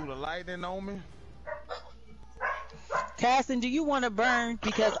boy had threw the lightning on me. Caston, do you want to burn?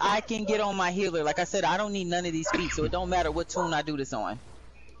 Because I can get on my healer. Like I said, I don't need none of these feats, so it don't matter what tune I do this on.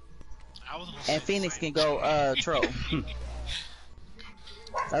 I was gonna say And the Phoenix same. can go troll.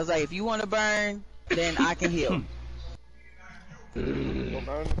 I was like, if you want to burn, then I can heal. Don't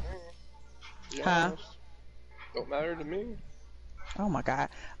matter to me. Be Huh? honest. Don't matter to me. Oh my God.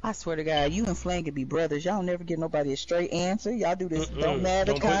 I swear to God, you and Flame can be brothers. Y'all never give nobody a straight answer. Y'all do this don't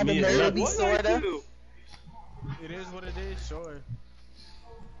matter Don't put kind of me in nerdy nothing. sorta. It is what it is, sure.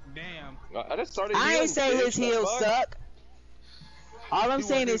 Damn. I just started. I healing, ain't say bitch. his heals What the fuck? suck. All I'm He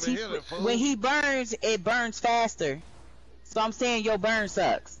saying is wasn't even healing, fool. when he burns, it burns faster. So I'm saying your burn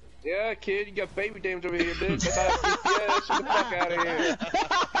sucks. Yeah, kid, you got baby damage over here, bitch. I thought, yeah, get the fuck out of here.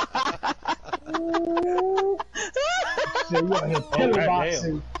 So you out here pillow goddamn.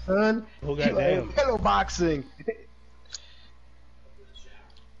 boxing, son. Oh, You out here goddamn. pillow boxing.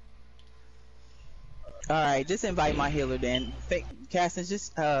 Alright, just invite my healer then. Caston,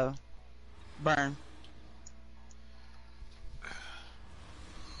 just burn.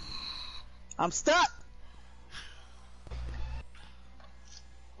 I'm stuck.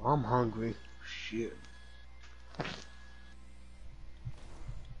 I'm hungry. Shit.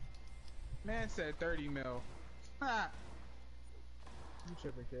 Man said 30 mil. Ha! You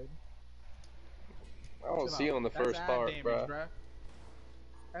tripping, kid. I don't Chill see out. on the That's first ad part, damage, bro. bruh.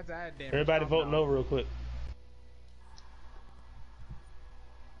 That's ad damage. Everybody Calm vote down. no real quick.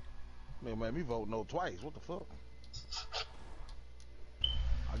 Man, made me vote no twice. What the fuck?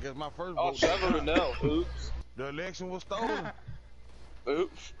 I guess my first Oh, vote. shit, I voted no. Oops. The election was stolen.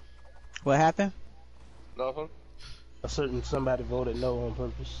 Oops. What happened? Nothing. A certain somebody voted no on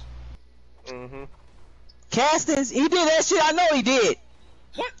purpose. Mm-hmm. Caston's, he did that shit. I know he did.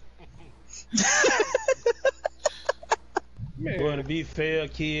 What? Well, to be fair,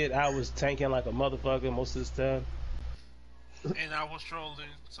 kid, I was tanking like a motherfucker most of this time. And I was trolling,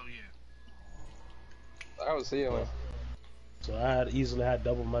 so yeah. I was healing. So I had easily had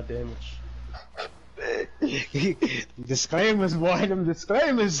double my damage. Disclaimers, boy, them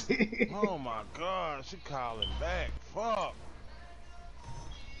disclaimers. Oh my god, she calling back. Fuck.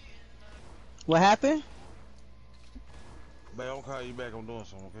 What happened? Babe, I'll call you back. I'm doing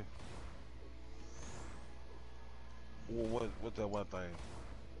something, okay? What's that one thing?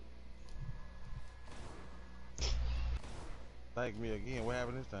 Thank me again. What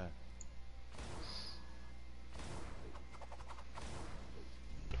happened this time?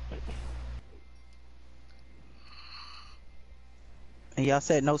 And y'all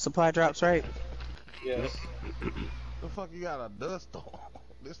said no supply drops, right? Yes. The fuck you got a dust storm?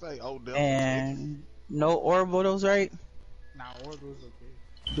 This ain't Odell. And no orbitals, right? Nah, orbitals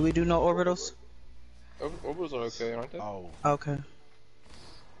okay. Do we do no orbitals? Orbitals are okay, aren't they? Oh. Okay.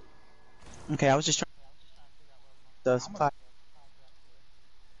 Okay, I was just trying the supply.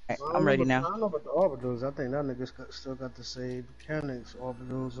 I'm ready now. I don't know about the orbitals. I think that niggas still got the same mechanics.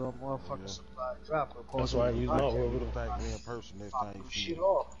 Orbitals or motherfucking supply drop. Of course, that's why I use my orbital. Thank me in person next time you see shit me.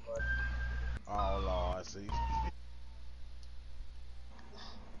 off. Oh Lord, I see.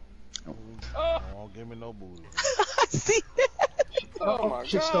 Don't give me no booty. I see that. Oh my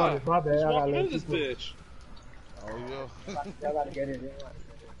Shit god. started. My bad. I gotta Walking let in this people. bitch. Oh yeah. I gotta get in.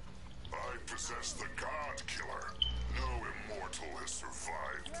 I possess the God Killer. No immortal has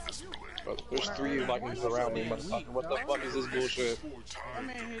survived this blade. Oh, there's 3 Vikings around me, motherfucker. What the fuck is this bullshit? That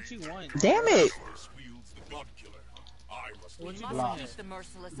man hit you once. Damn it! Wields the God Killer. I must We be must keep the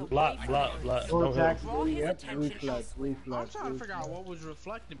merciless away Block, from block, Ares. block. Go Don't attack. help. Draw his Yep. attention Reflex. elsewhere. I'm Reflex. trying to figure out what was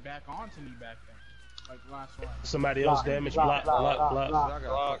reflected back onto me back then. Like last one. Somebody else damage. Block, block, block. I got a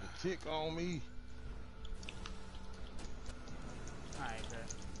fucking tick on me. Alright, okay.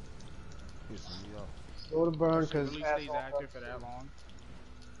 Pissing me off. Slow the burn, So cause really stays active for that long.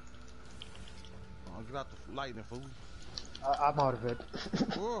 Oh, get out the lightning, fool. I'm out of it.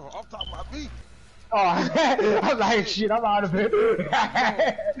 Whoa, I'm talking about me. Oh, I'm like shit. I'm out of it.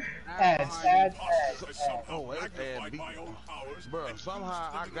 Ads. Oh, it's bad beat. Bruh, somehow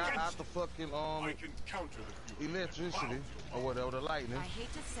I got out the fucking electricity or whatever, the lightning, I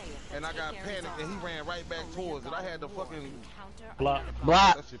hate to say it, but and I got take panicked Ares and he off. ran right back towards it. I had to fucking Encounter Block. another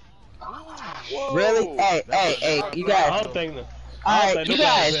Block. that shit. Whoa. Really? Hey, you I guys. don't think that. Alright, you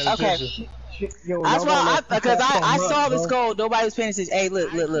guys. Okay. Yo, That's why because I saw this goal. goal. Nobody was paying attention. Hey,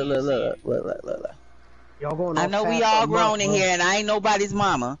 look. Y'all going I know we all grown in here, and I ain't nobody's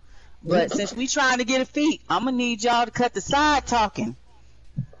mama. But since we trying to get a feat, I'm gonna need y'all to cut the side talking.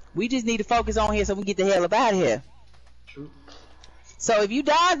 We just need to focus on here so we can get the hell up out of here. True. So if you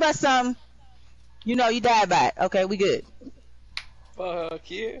died by something, you know you died by it. Okay, we good. Fuck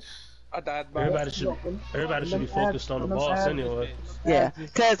yeah. I died by Everybody should be focused on the boss anyway. Yeah,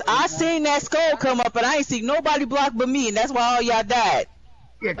 cause I seen that skull come up, and I ain't see nobody block but me, and that's why all y'all died.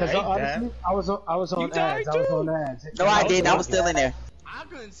 Yeah, because honestly, I was on You ads. died I was too? on ads. No, I didn't. I was still in there. I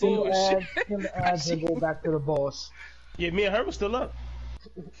couldn't see Kill what the ads, and go back to the boss. Yeah, me and her was still up.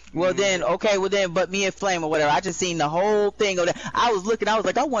 Well then, okay, but me and Flame or whatever. I just seen the whole thing of that. I was looking. I was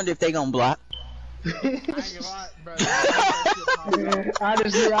like, I wonder if they gonna block. I ain't gonna lie, bro.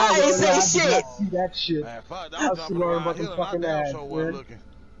 Honestly, I ain't say did shit. not see that shit. Man, fuck, I was jumping worried around about the here and I fucking damn ads, sure wasn't man. looking.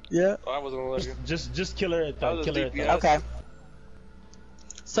 Yeah. I wasn't looking. Just kill her at That that. was Kill her at DPS. that. Okay.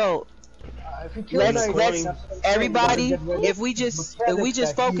 So If you kill let's that, everybody. If we just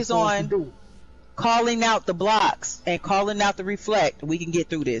focus on calling out the blocks and calling out the reflect, we can get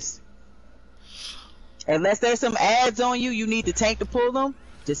through this. Unless there's some ads on you, you need the tank to pull them.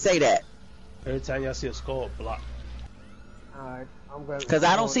 Just say that. Every time y'all see a skull, block. Alright, I'm going. Cause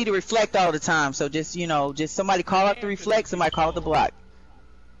I don't see the reflect all the time. So just somebody call out the reflect, somebody call out the block.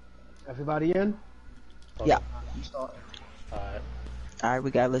 Everybody in? Yeah. I'm starting.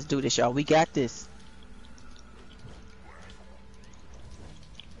 Alright. Let's do this, y'all. We got this.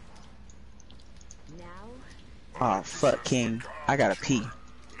 Now, Oh fuck, King. I gotta pee. No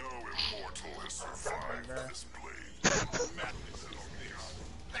immortal has survived this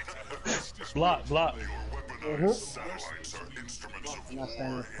blade. Block. Weaponized satellites are instruments of I'm war. not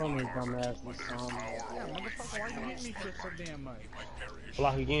standing in front of his dumb ass this time. Yeah, motherfucker, why you hit me so damn much?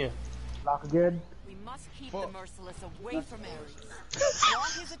 Block again. Lock again. we must keep the merciless away from Ares. Draw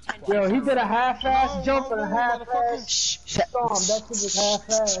his attention. Yo, he did a half-ass jump and a half-ass Shh. storm. That shit was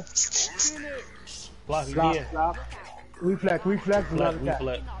half-ass. Block again. Block. Reflex. Reflect. Another attack.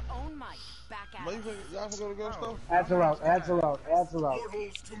 Reflect. In our own might, back at But you us. think y'all gonna go stuff? Adds her out.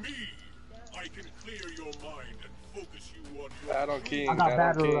 Portals to me. I I can clear your mind and focus you on your Battle King. I got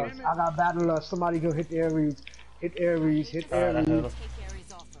Battle battle King. lust. I got battle lust. Somebody go hit Ares. Hit Ares. Hit Ares.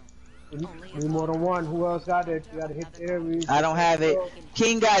 Need more than one. Who else got it? You gotta hit Ares. I don't have it.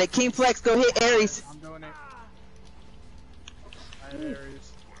 King got it. King Flex, go hit Ares. I'm doing it. I hit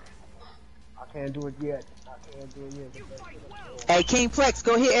Ares. I can't do it yet. Hey, King Flex,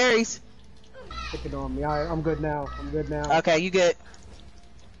 go hit Ares. Stick it on me. Alright, I'm good now. Okay, you good.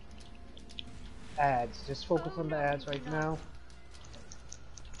 Ads. Just focus on the ads right now.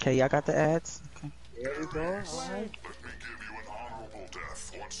 Okay, y'all got the ads? Okay. There we go. Alright. Let me give you an honorable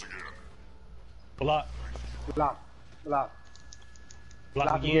death once again. Block. Block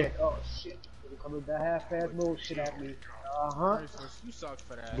Again. Oh shit. You come with that half-ass bullshit at me. Uh-huh. You suck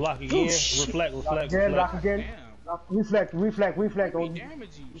for that. Block again. Reflect. Block again. Block, reflect. Don't Damage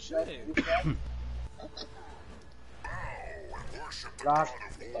you. Shit. Block.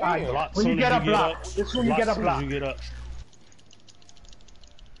 Block When you get up, block. This when you get up, block. block. You get up.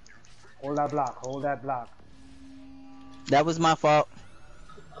 Hold that block. That was my fault.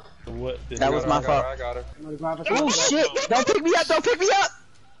 What? That was my fault. I got her. Oh shit! Don't pick me up!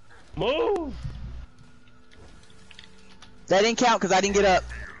 Move! That didn't count because I didn't get up.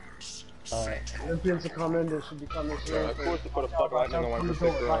 Olympians are coming. They should be coming soon. Of course, to put a fuck lightning on my Watch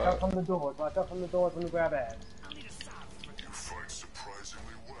out from the doors. Watch out from the doors when you grab ads. You fight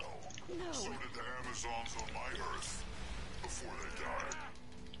surprisingly well. So did the Amazons on my Earth before they died.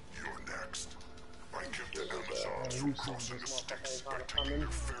 You're next. I kept the Amazons from crossing the sticks by taking your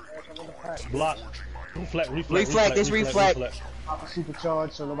ferryman coins and Block. forging my Reflect. It's reflect. I'm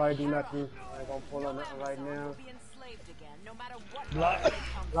supercharged, so nobody do nothing. I ain't gonna pull on nothing right now. Block.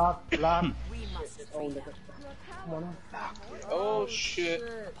 Oh shit.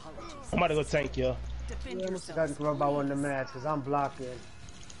 I'm about to go tank you. Yeah, I got to rub by one of the mats because I'm blocking.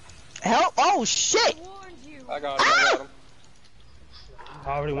 Help! Oh shit! I got him. I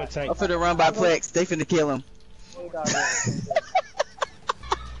already went tank. I'm finna run by Plex. They finna kill him.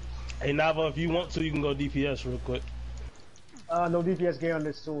 Hey Nava, if you want to, you can go DPS real quick. No DPS game on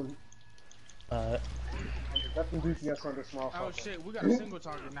this soon. Alright. Definitely DPS on this motherfucker. Oh shit, we got a single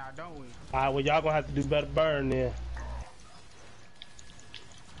target now, don't we? Alright, well y'all gonna have to do better burn then.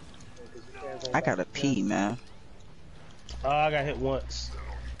 I gotta pee, man. I got hit once.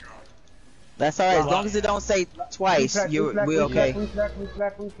 That's alright, as long as it don't say twice, we okay.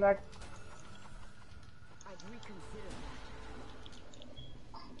 Reflect.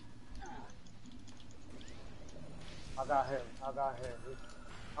 I got him.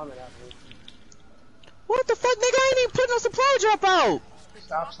 I'm in that room. What the fuck, nigga? I ain't even put no supply drop out.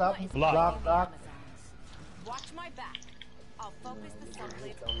 Stop. Block. Watch my back. I'll focus the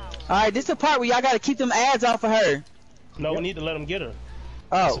sunblade power. Alright, this is the part where y'all gotta keep them ads off of her. No, we need to let them get her.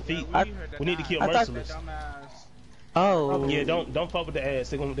 Oh. Feat. We need to kill I thought- Merciless. Oh. Yeah, don't fuck with the ads.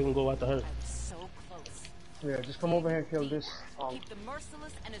 They're gonna go after her. So close. Yeah, just come over here and kill this. Keep the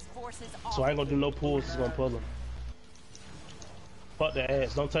merciless and his forces off. So I ain't gonna do no pulls. It's gonna pull them. Fuck the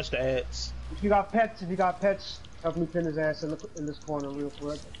ads. Don't touch the ads. If you got pets, help me pin his ass in this corner real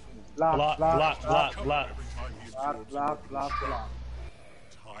quick. Block. Time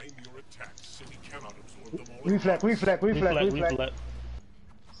your attacks so he cannot absorb them all. Reflect.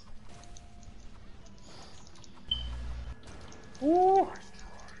 Ooh!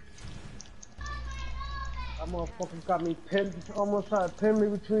 That motherfucker got me pinned, almost tried to pin me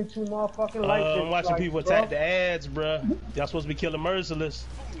between two motherfucking lights. I'm watching people attack the ads, bruh. Y'all supposed to be killing Merciless.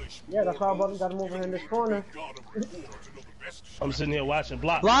 Yeah, that's why I got him over here in this corner. I'm sitting here watching.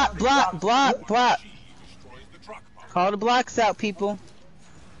 Block. Block. Call the blocks out, people.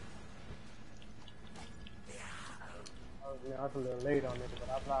 I was a little late on it, but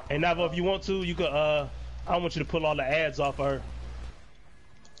I blocked. Hey, Navo, if you want to, you could, I want you to pull all the ads off of her.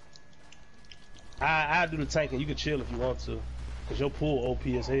 I'll do the tanking. You can chill if you want to. Cause your pool OP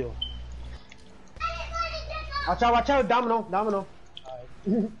as hell. Watch out, Domino.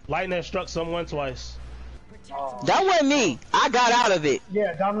 Lightning has struck someone twice. That wasn't me. I got out of it.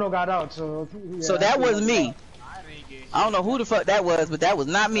 Yeah, Domino got out, so... Yeah, So that was me. I don't know who the fuck that was, but that was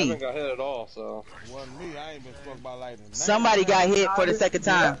not I me. haven't got hit at all, so. Wasn't me. I ain't been struck by lightning. Somebody got hit for the second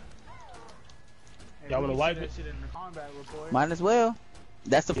time. Y'all wanna wipe it? Might as well.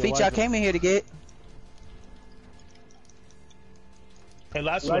 That's the Yeah, feature I wipe it. came in here to get. Hey,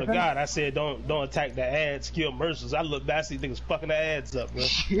 I swear to God, I said don't attack the ads, kill Merciless. I look back, I see niggas fucking the ads up, bro.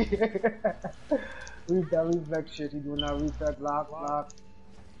 Reflect shit. He doing that reflect block.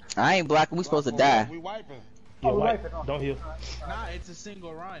 I ain't blocking. We supposed to die. We wiping. Yeah, we wipe. wiping. Don't heal. Nah, it's a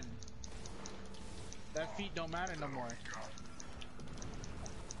single run. That feat don't matter no more.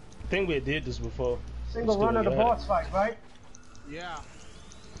 think we did this before. Single run of the boss fight, right? Yeah.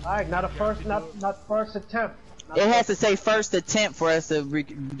 Alright, not first attempt. It has to say first attempt for us to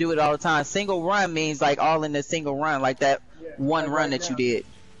do it all the time. Single run means like all in the single run, like that one like run right that now. you did.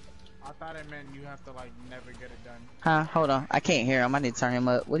 I thought it meant you have to like never get it done. Huh? Hold on. I can't hear him. I need to turn him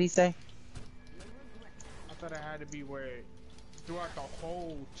up. What'd he say? I thought it had to be where throughout the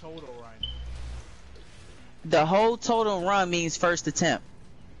whole total run. The whole total run means first attempt.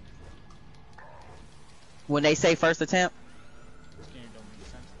 When they say first attempt. This game don't make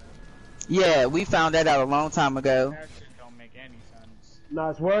sense then. Yeah, we found that out a long time ago. That shit don't make any sense. No,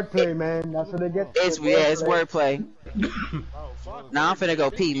 it's wordplay, man. That's what they get. It's wordplay. Nah, I'm finna go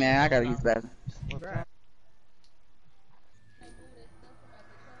pee, man. I gotta use the bathroom.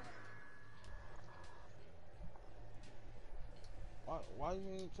 Why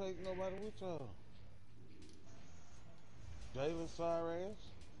you ain't take nobody with y'all? Jalen Cyrus?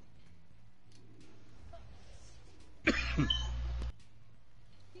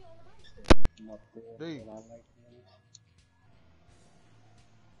 D.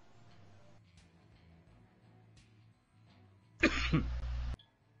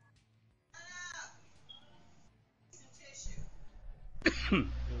 You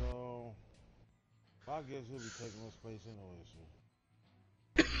know, I guess he'll be taking up space anyway, so.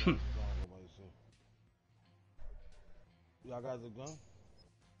 Y'all got the gun?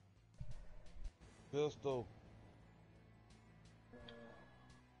 Pistol.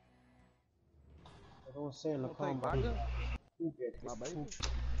 I don't say in the combat. My baby.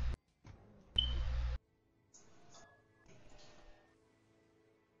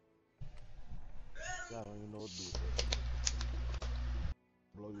 Y'all don't even know what to do with that.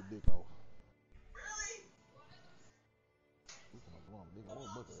 Blow your dick off. Really? You gonna blow my dick off? What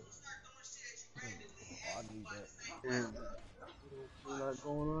bucket? Oh, I need that. We're not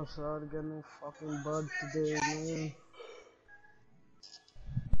going outside to get no fucking bud today, man.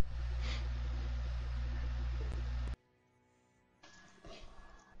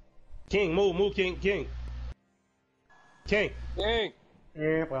 King, move, King. King.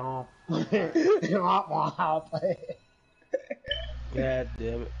 Yeah, well. God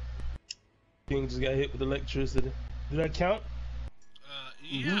damn it. King just got hit with electricity. Did that count?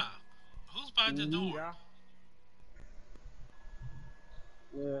 Yeah. Who's by the door?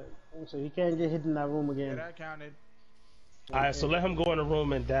 Yeah, so he can't get hit in that room again. Yeah, that counted. Alright, so let him go in the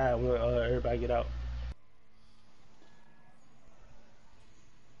room and die when everybody get out.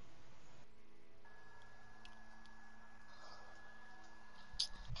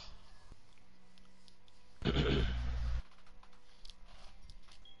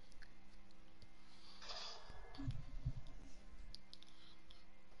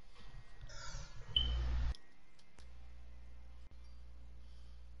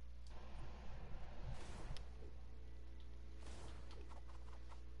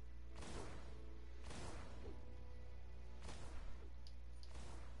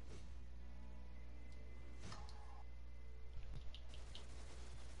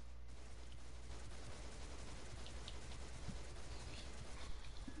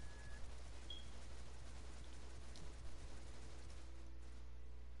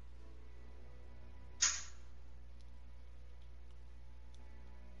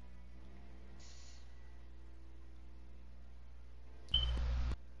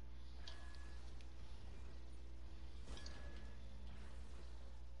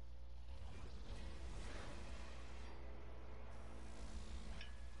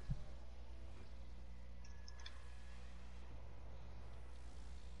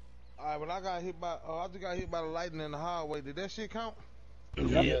 Alright, when I got hit by, I just got hit by the lightning in the hallway. Did that shit count?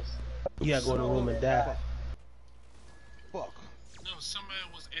 Yes. You gotta go in the room and die. Fuck. No, somebody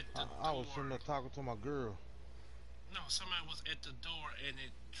was at the door. I was sitting there talking to my girl. No, somebody was at the door and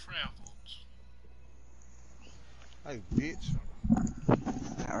it traveled. Hey, bitch.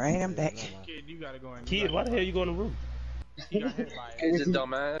 Alright, I'm back. Kid, you gotta go in. Kid, why the hell you go in the room? He got hit by it. He's a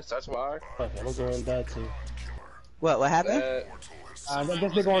dumbass, that's why. Fuck, I'm gonna go and die too. What happened? I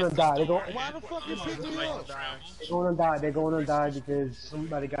guess they're going to die. Why the fuck you pick me up? They're going to die. They're going to die because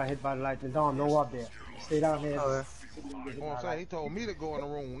somebody got hit by the lightning. Dom, don't go up there. Stay down here. He told me to go in the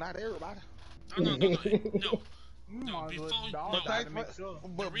room, not everybody. No. Before But thanks for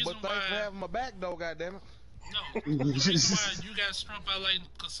having my back, though, goddammit. No, the reason why you got struck by lightning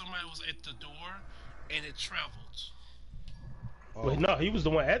because somebody was at the door and it traveled. Wait, no, he was the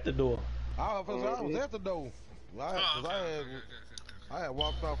one at the door. I was at the door. I had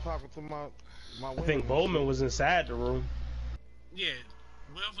walked off talking to my I think Bowman was inside the room. Yeah.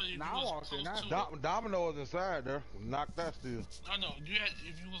 Wherever you Now I was walked close in. to it. Domino is inside there. Knock that still. No, you had,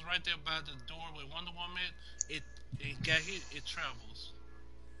 if you was right there by the door with Wonder Woman, it got hit. It travels.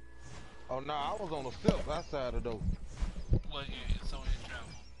 Oh no, I was on the steps outside the door. Well, yeah, so it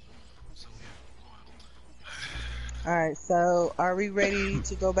traveled. So yeah, All right, so are we ready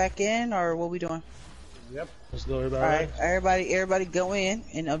to go back in, or what we doing? Yep. Let's go, everybody. All right, everybody go in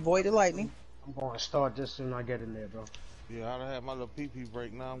and avoid the lightning. I'm going to start just soon as I get in there, bro. Yeah, I done had my little pee-pee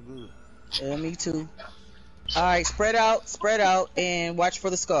break. Now I'm good. Yeah, me too. All right, spread out, and watch for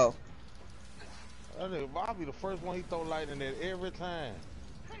the skull. That nigga Bobby the first one he throw lightning at every time.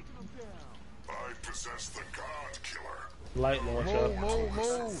 I possess the God Killer. Lightning, watch out.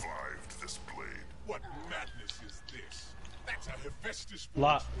 Move. Survived this blade. What madness is this? That's a Hephaestus.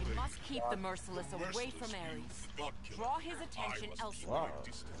 Block. We must keep the merciless away from Ares. Draw his attention elsewhere.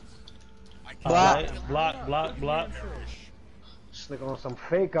 Block. This nigga on some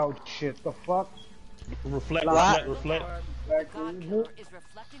fake out shit. The fuck? Reflect. God Killer is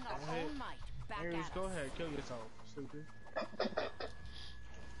reflecting our own might back Ares, at go us. ahead, kill yourself, stupid.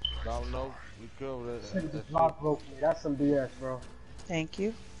 Don't know. We cover that. This block broke me. That's some BS, bro. Thank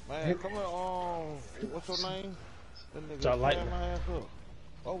you. Man, come on. What's your name? That nigga Y'all like tearing my ass up.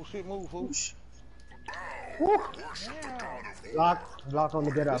 Oh shit, move, fool. Block on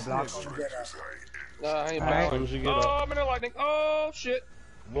the get up. Block on the get up. Nah, I ain't All right. As soon as you get Oh, up. I'm in the lightning. Oh, shit.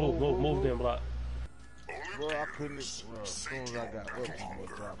 Move them, block. Bro, I couldn't. Bro, as soon as I got up, he was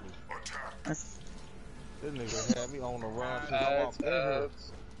dropping me. That's- This nigga had me on the run since I walked in here.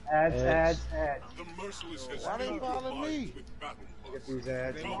 Ads. The merciless has Why they following me? Get these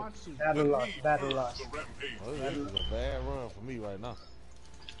ads. They want to. Battle lust. Oh, this is a bad run for me right now.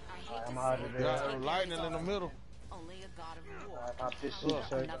 I'm out of there. Got lightning in the middle. Only a god of war. I pop this shit,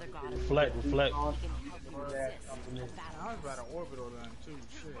 sir. Another god of Reflect. war. That I was about to orbital them too.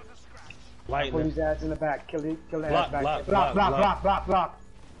 Shit. Pull Lightning. these ads in the back. Kill the Block, ads back. block. Block.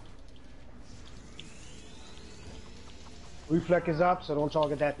 Reflect is up, so don't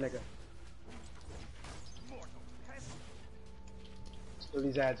target that nigga. Kill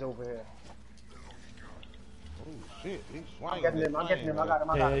these ads over here. Oh shit, he's I'm swinging. getting him. I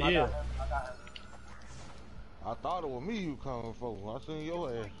got him. Yeah. I thought it was me you coming for. I seen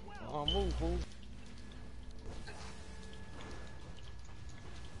your ass. Move, fool.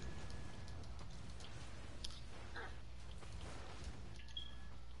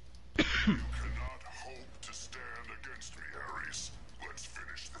 Cannot hope to stand against me, Ares. Let's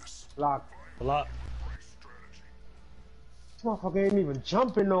finish this. Block. Block. This motherfucker ain't even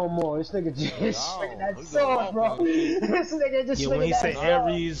jumping no more. This nigga just swinging that he's sword, bro. gonna This nigga just Yeah, swinging when he that say sword.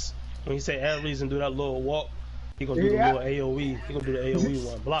 Ares and do that little walk, he gonna do the little AOE. He gonna do the AOE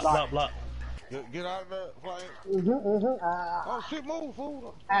one. Block. Get out of there, fight. Oh Oh shit, move,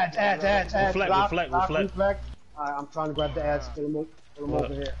 fool. Ads. Reflect. Alright, I'm trying to grab the ads. Kill him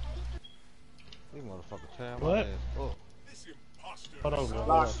over here. These motherfuckers tearing my What? ass up. This imposter Hold on, has bro.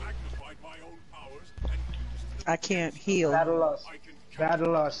 magnified my own powers and used I can't heal. Battle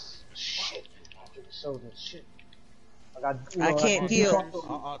us. Shit. So this shit. I can't heal.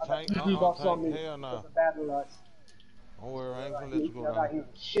 Tank, hell nah. Battle us. Don't worry, I ain't gonna let you go I got down. you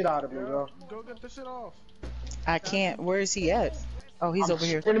shit out of me, bro. Go get the shit off. I can't. Where is he at? Oh, he's over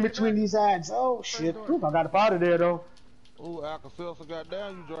here. In between these ads. Oh shit. Ooh, I got up out of there though. Ooh, Alka-Seltzer,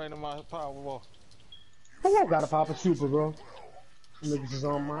 goddamn, you draining my power ball. Ooh, gotta pop a super, bro. Niggas is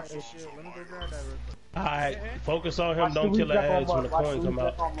on my shit. Let me go grab that real quick. Alright, focus on him. Don't kill the ads when the coin come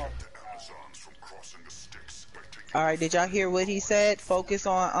out. All right, did y'all hear what he said? Focus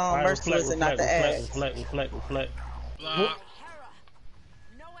on Alright, merciless and not the ads. Reflect. Block. Hera,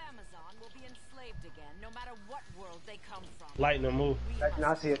 no Amazon will be enslaved again, no matter what world they come from. Lightning move.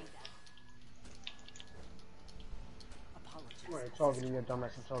 Now I see it. I ain't talking to you,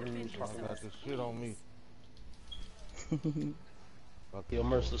 dumbass. I'm talking to you. I got this shit on me. Your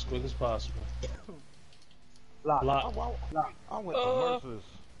merciless quick as possible. Block. I went to Mercer's.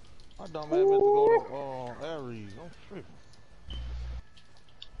 My dumb ass meant to go to Ares. I'm tripping.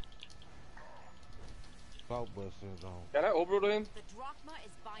 Cloud bust syndrome. Got that orbital in? The drachma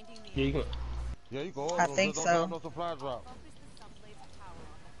is binding the Yeah, you can. Yeah, you go. I think don't so. have no supply drop. Focus the sunblade's power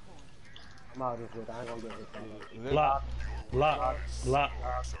on the core. I'm out of this. I ain't gonna get this. Block.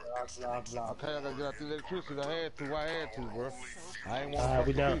 Okay, I gotta get out the electricity. I had to, bro. I ain't want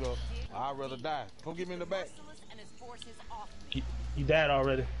we to down. fuck I'd rather die. Come get me in the back. Merciless and his forces off me. You died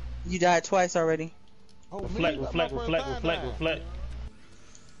already. You died twice already. Oh, Reflect. me? That's my first time dying.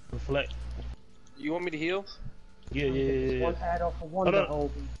 Reflect. You want me to heal? Yeah. One add off for one Hold to on.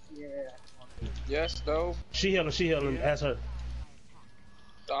 hold. Yeah. Yes, no. She healing. Ask her.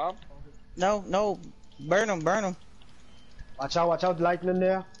 Dom? No, no. Burn him, burn him. Watch out, lightning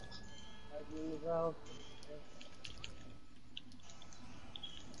there. Lightning is out.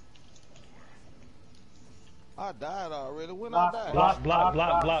 I died already. When Block, I died? block, Block,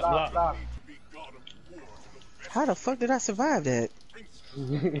 block, block, block, block. How the fuck did I survive that? I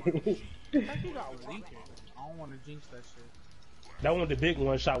think he got weakened. I don't want to jinx that shit. That one the big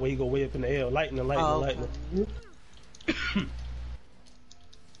one shot where he go way up in the air. Lightning, lightning.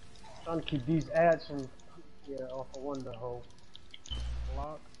 Trying to keep these ads from off a wonder hole.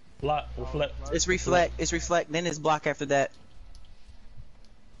 Block, reflect. It's reflect, it's reflect, then it's block after that.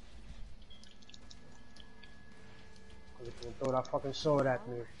 He's gonna throw that fucking sword at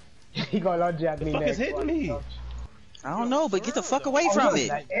me. He gonna lunge at me The fuck next. is hitting me? I don't know, but get the fuck away Oh, from look, it.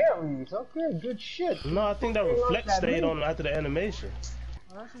 that Ares. Okay, good shit. No, I think that reflect stayed on after the animation.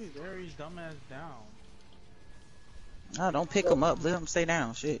 Well, that's his Aries dumbass down. No, don't pick him up. Let him stay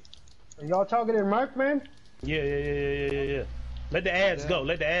down. Shit. Are y'all targeting Mark, man? Yeah. Let the ads go.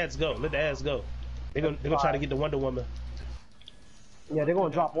 Let the ads go. Let the ads go. They're gonna try to get the Wonder Woman. Yeah, they're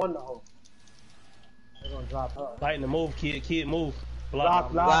gonna drop Wonder Hole. They're gonna drop her. Lightning, move, kid, move.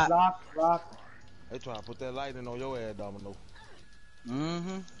 Block. They trying to put that lightning on your ass, Domino.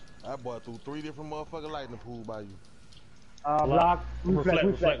 Mm-hmm. That boy threw 3 different motherfucking lightning pools by you. Block.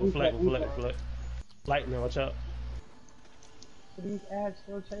 Reflect. Lightning, watch out. These ads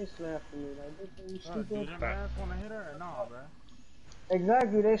still chasing after me. Like, this is stupid. Do them ass want to hit her or nah, bro?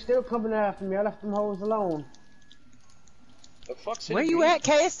 Exactly, they still coming after me. I left them hoes alone. The fuck's Where hitting you me? at,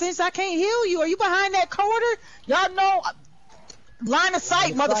 Castis? I can't heal you. Are you behind that quarter? Y'all know. Line of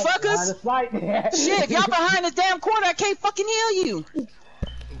sight, motherfuckers. Line of sight. Shit, if y'all behind the damn corner, I can't fucking heal you.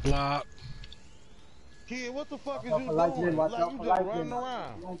 Block. Kid, what the fuck is you doing? Watch out Like for you just lightning. running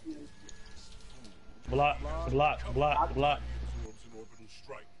around. Block.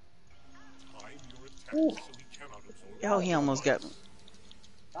 Yo, he almost got me.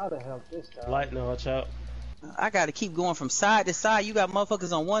 How the hell this guy? Lightning, watch out. I gotta keep going from side to side. You got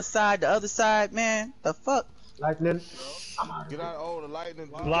motherfuckers on one side, the other side, man. The fuck? Lightning. Get out of the lightning.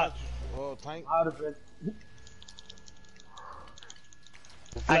 Block. Tank. Out of it.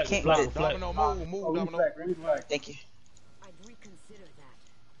 I can't. Reflect. Domino, move, Domino. Reflect. Thank you. I'd reconsider that.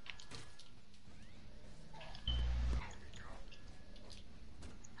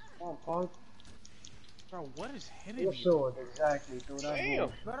 Come on, punk. Bro, what is hitting Your me? sword, exactly. Throw that Damn.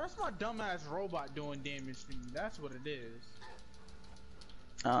 hole. Bro, that's my dumbass robot doing damage to me. That's what it is.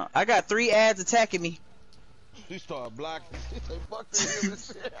 I got 3 ads attacking me. She started blocking. They fucked him and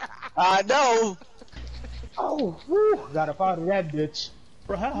shit. I know. Oh, whew. Gotta find that bitch.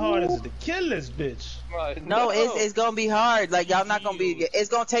 Bro, how hard is it to kill this bitch? No, it's gonna be hard. Like y'all not gonna be. It's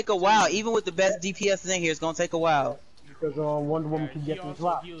gonna take a while. Even with the best DPS in here, it's gonna take a while. Because Wonder Woman can get He them also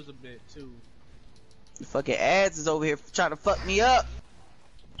dropped. heals a bit too. The fucking ads is over here trying to fuck me up.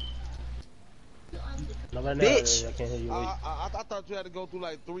 No, right now, Bitch. I can't hear you. Wait. I thought you had to go through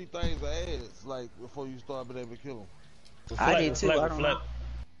like 3 things of ads, like before you start being able to kill them. I did too. I don't know.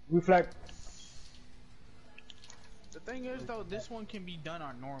 Reflect. The thing is though, this one can be done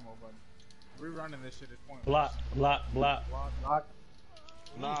on normal, but rerunning this shit is pointless. Block.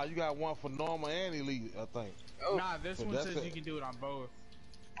 Nah, you got one for normal and elite, I think. Nah, this So one that's says it. you can do it on both.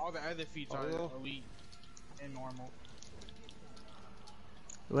 All the other feats are elite and normal.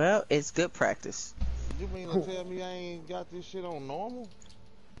 Well, it's good practice. You mean to tell me I ain't got this shit on normal?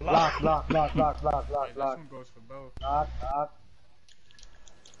 Block. This one goes for both. Block.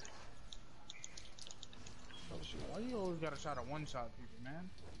 Why you always gotta try to one-shot people, man?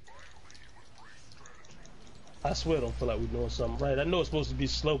 I swear I don't feel like we're doing something right. I know it's supposed to be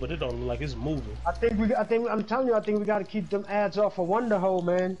slow, but it don't look like it's moving. I'm telling you, I think we gotta keep them ads off of Wonder Hole,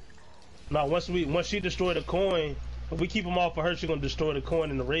 man. Now, once she destroy the coin, if we keep them off of her, she gonna destroy the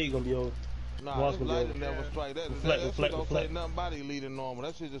coin and the raid gonna be over. Nah, Boss this gonna be lightning over. never strike. That Reflect. shit don't say nothing about elite and normal.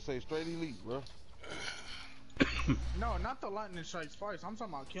 That shit just say straight elite, bro. No, not the lightning strikes twice. I'm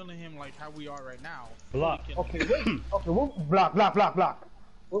talking about killing him like how we are right now. Block. Okay, wait. Block.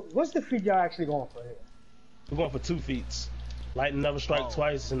 What's the feat y'all actually going for here? We're going for 2 feats. Lightning never strike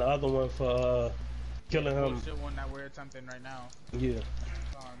twice, and the other one for killing him. Bullshit one that we're attempting right now. Yeah.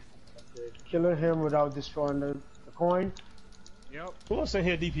 Killing him without destroying the coin. Yep. Who else in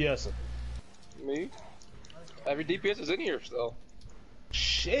here DPSing? Me? Every DPS is in here still.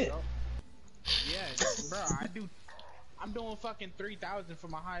 Shit. Yeah, bro, I'm doing fucking 3,000 for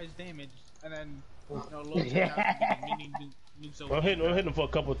my highest damage, and then low 2,000 mini nukes over. I'm hitting him for a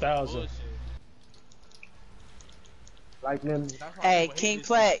couple thousand. Bullshit. Lightning. That's why Hey, people hate King this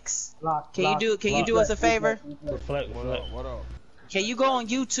Flex. Block. Can you do us a favor? Reflect. What up? Can you go on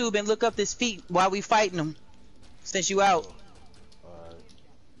YouTube and look up this feat while we fighting him? Since you out.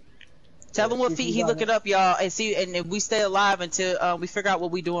 Tell him what feat he look it up, y'all, and see, and if we stay alive until we figure out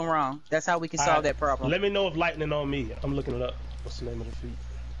what we doing wrong. That's how we can solve that problem. Let me know if lightning on me. I'm looking it up. What's the name of the feat?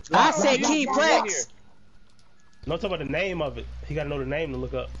 I said King Plex. No, talk about the name of it. He gotta know the name to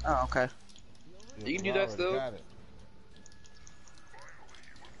look up. Oh, okay. You can do that still.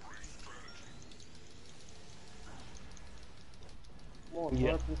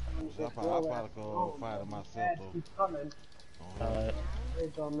 Yeah. I probably go fight it myself though.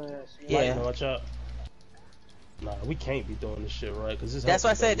 Yeah. Watch out. Nah, we can't be doing this shit right, cause this. That's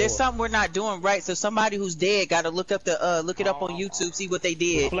why I said there's something we're not doing right. So somebody who's dead got to look up the look it up on YouTube, see what they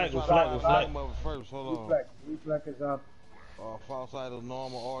did. Reflect. First, hold on. Reflect is up. False idol,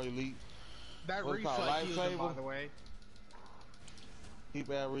 normal or elite. That reflect user, by the way. Keep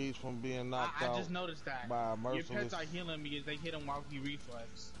Aries from being knocked out. I just noticed that. By Your pets are healing because they hit him while he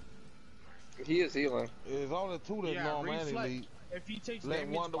reflex. He is healing. There's only two that's normal and elite. If he takes Let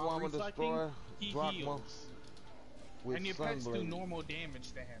damage Wonder while Woman reflecting, destroy he Drachma heals. with And your pets do normal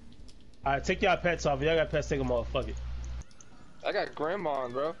damage to him. Alright, take y'all pets off. If y'all got pets, take them off. Fuck it. I got grandma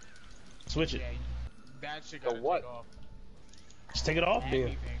on, bro. Switch it. Yeah, that shit gotta what? take off. Just take it off,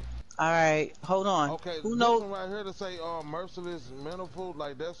 then. Alright, hold on. Okay, Who this knows? one right here to say merciless mental,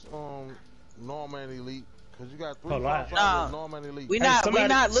 like that's normal and elite. Cause you got three normal and elite. We not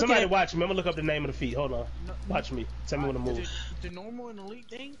looking. Somebody watch me. I'm gonna look up the name of the feat. Hold on. Watch me. Tell me when to move. The normal and elite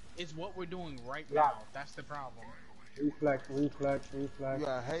thing is what we're doing right now. That's the problem. Reflect. You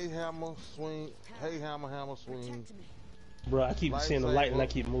got Hey Hammer, swing. Hey Hammer, hammer, swing. Bro, I keep seeing the light and I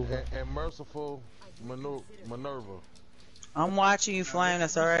keep moving. And merciful Minerva. I'm watching you, Flame.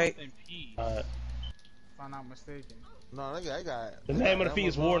 That's alright. If I'm not mistaken. No, they got. The name of the feat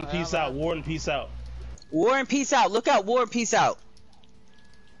is War and Peace Out. War and Peace Out. War and Peace Out. Look out, War and Peace Out.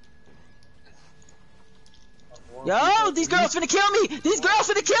 Yo, these girls finna kill me. These girls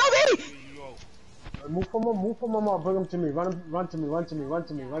finna kill me. Move from him, bring him to me. Run to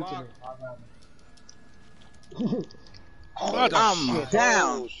me. I'm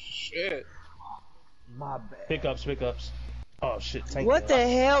down. Oh shit. My bad. Pickups. Oh shit. What the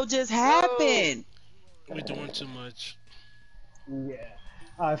hell just happened? We're doing too much. Yeah.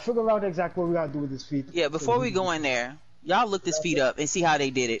 Alright, figure out exactly what we gotta do with this feat. Yeah, before we go in there, y'all look this feat up and see how they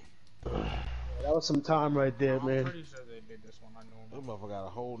did it. That was some time right there, man. I'm pretty sure they did this one. I know. This motherfucker got a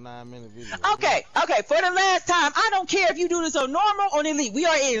whole 9-minute video. Okay, for the last time, I don't care if you do this on normal or elite. We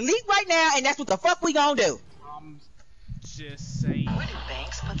are in elite right now, and that's what the fuck we gonna do. I'm just saying. Where do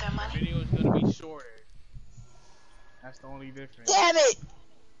banks put their money? The video is gonna be shorter. That's the only difference. Damn it!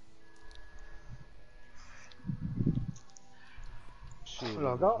 Shit,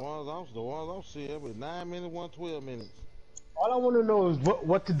 the ones I'm seeing every 9 minutes, 12 minutes. All I want to know is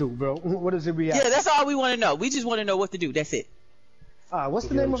what to do, bro. What does it react? Yeah, that's all we want to know. We just want to know what to do. That's it. What's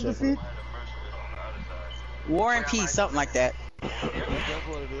the name of the feat? War and Peace, something like that. That's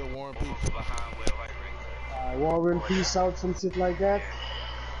what it is, War and Peace. War and Peace out, some shit like that.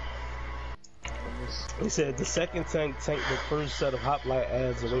 He said the second tank tanked the first set of hoplite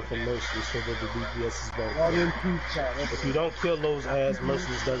ads away from Merciless so that the DPS is back. If you don't kill those ads,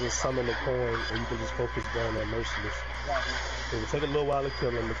 Merciless doesn't summon the coin, and you can just focus down on Merciless. It will take a little while to kill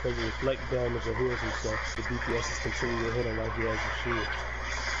him because he reflect damage or heals himself. The DPS is continue to hit him like he has a shield.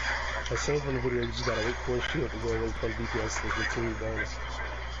 As seen from the video, you just gotta wait for a shield to go away from DPS and continue damage.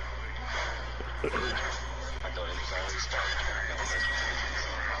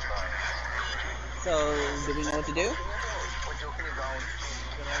 So, do we know what to do?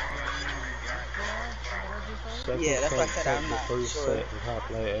 Yeah, that's what I said. I'm not first sure. set of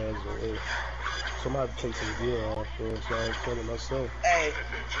hoplite ads away. Somebody take some gear off, so I'm killing myself. Hey.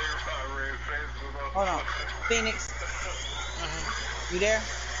 Hold on. Phoenix. You there?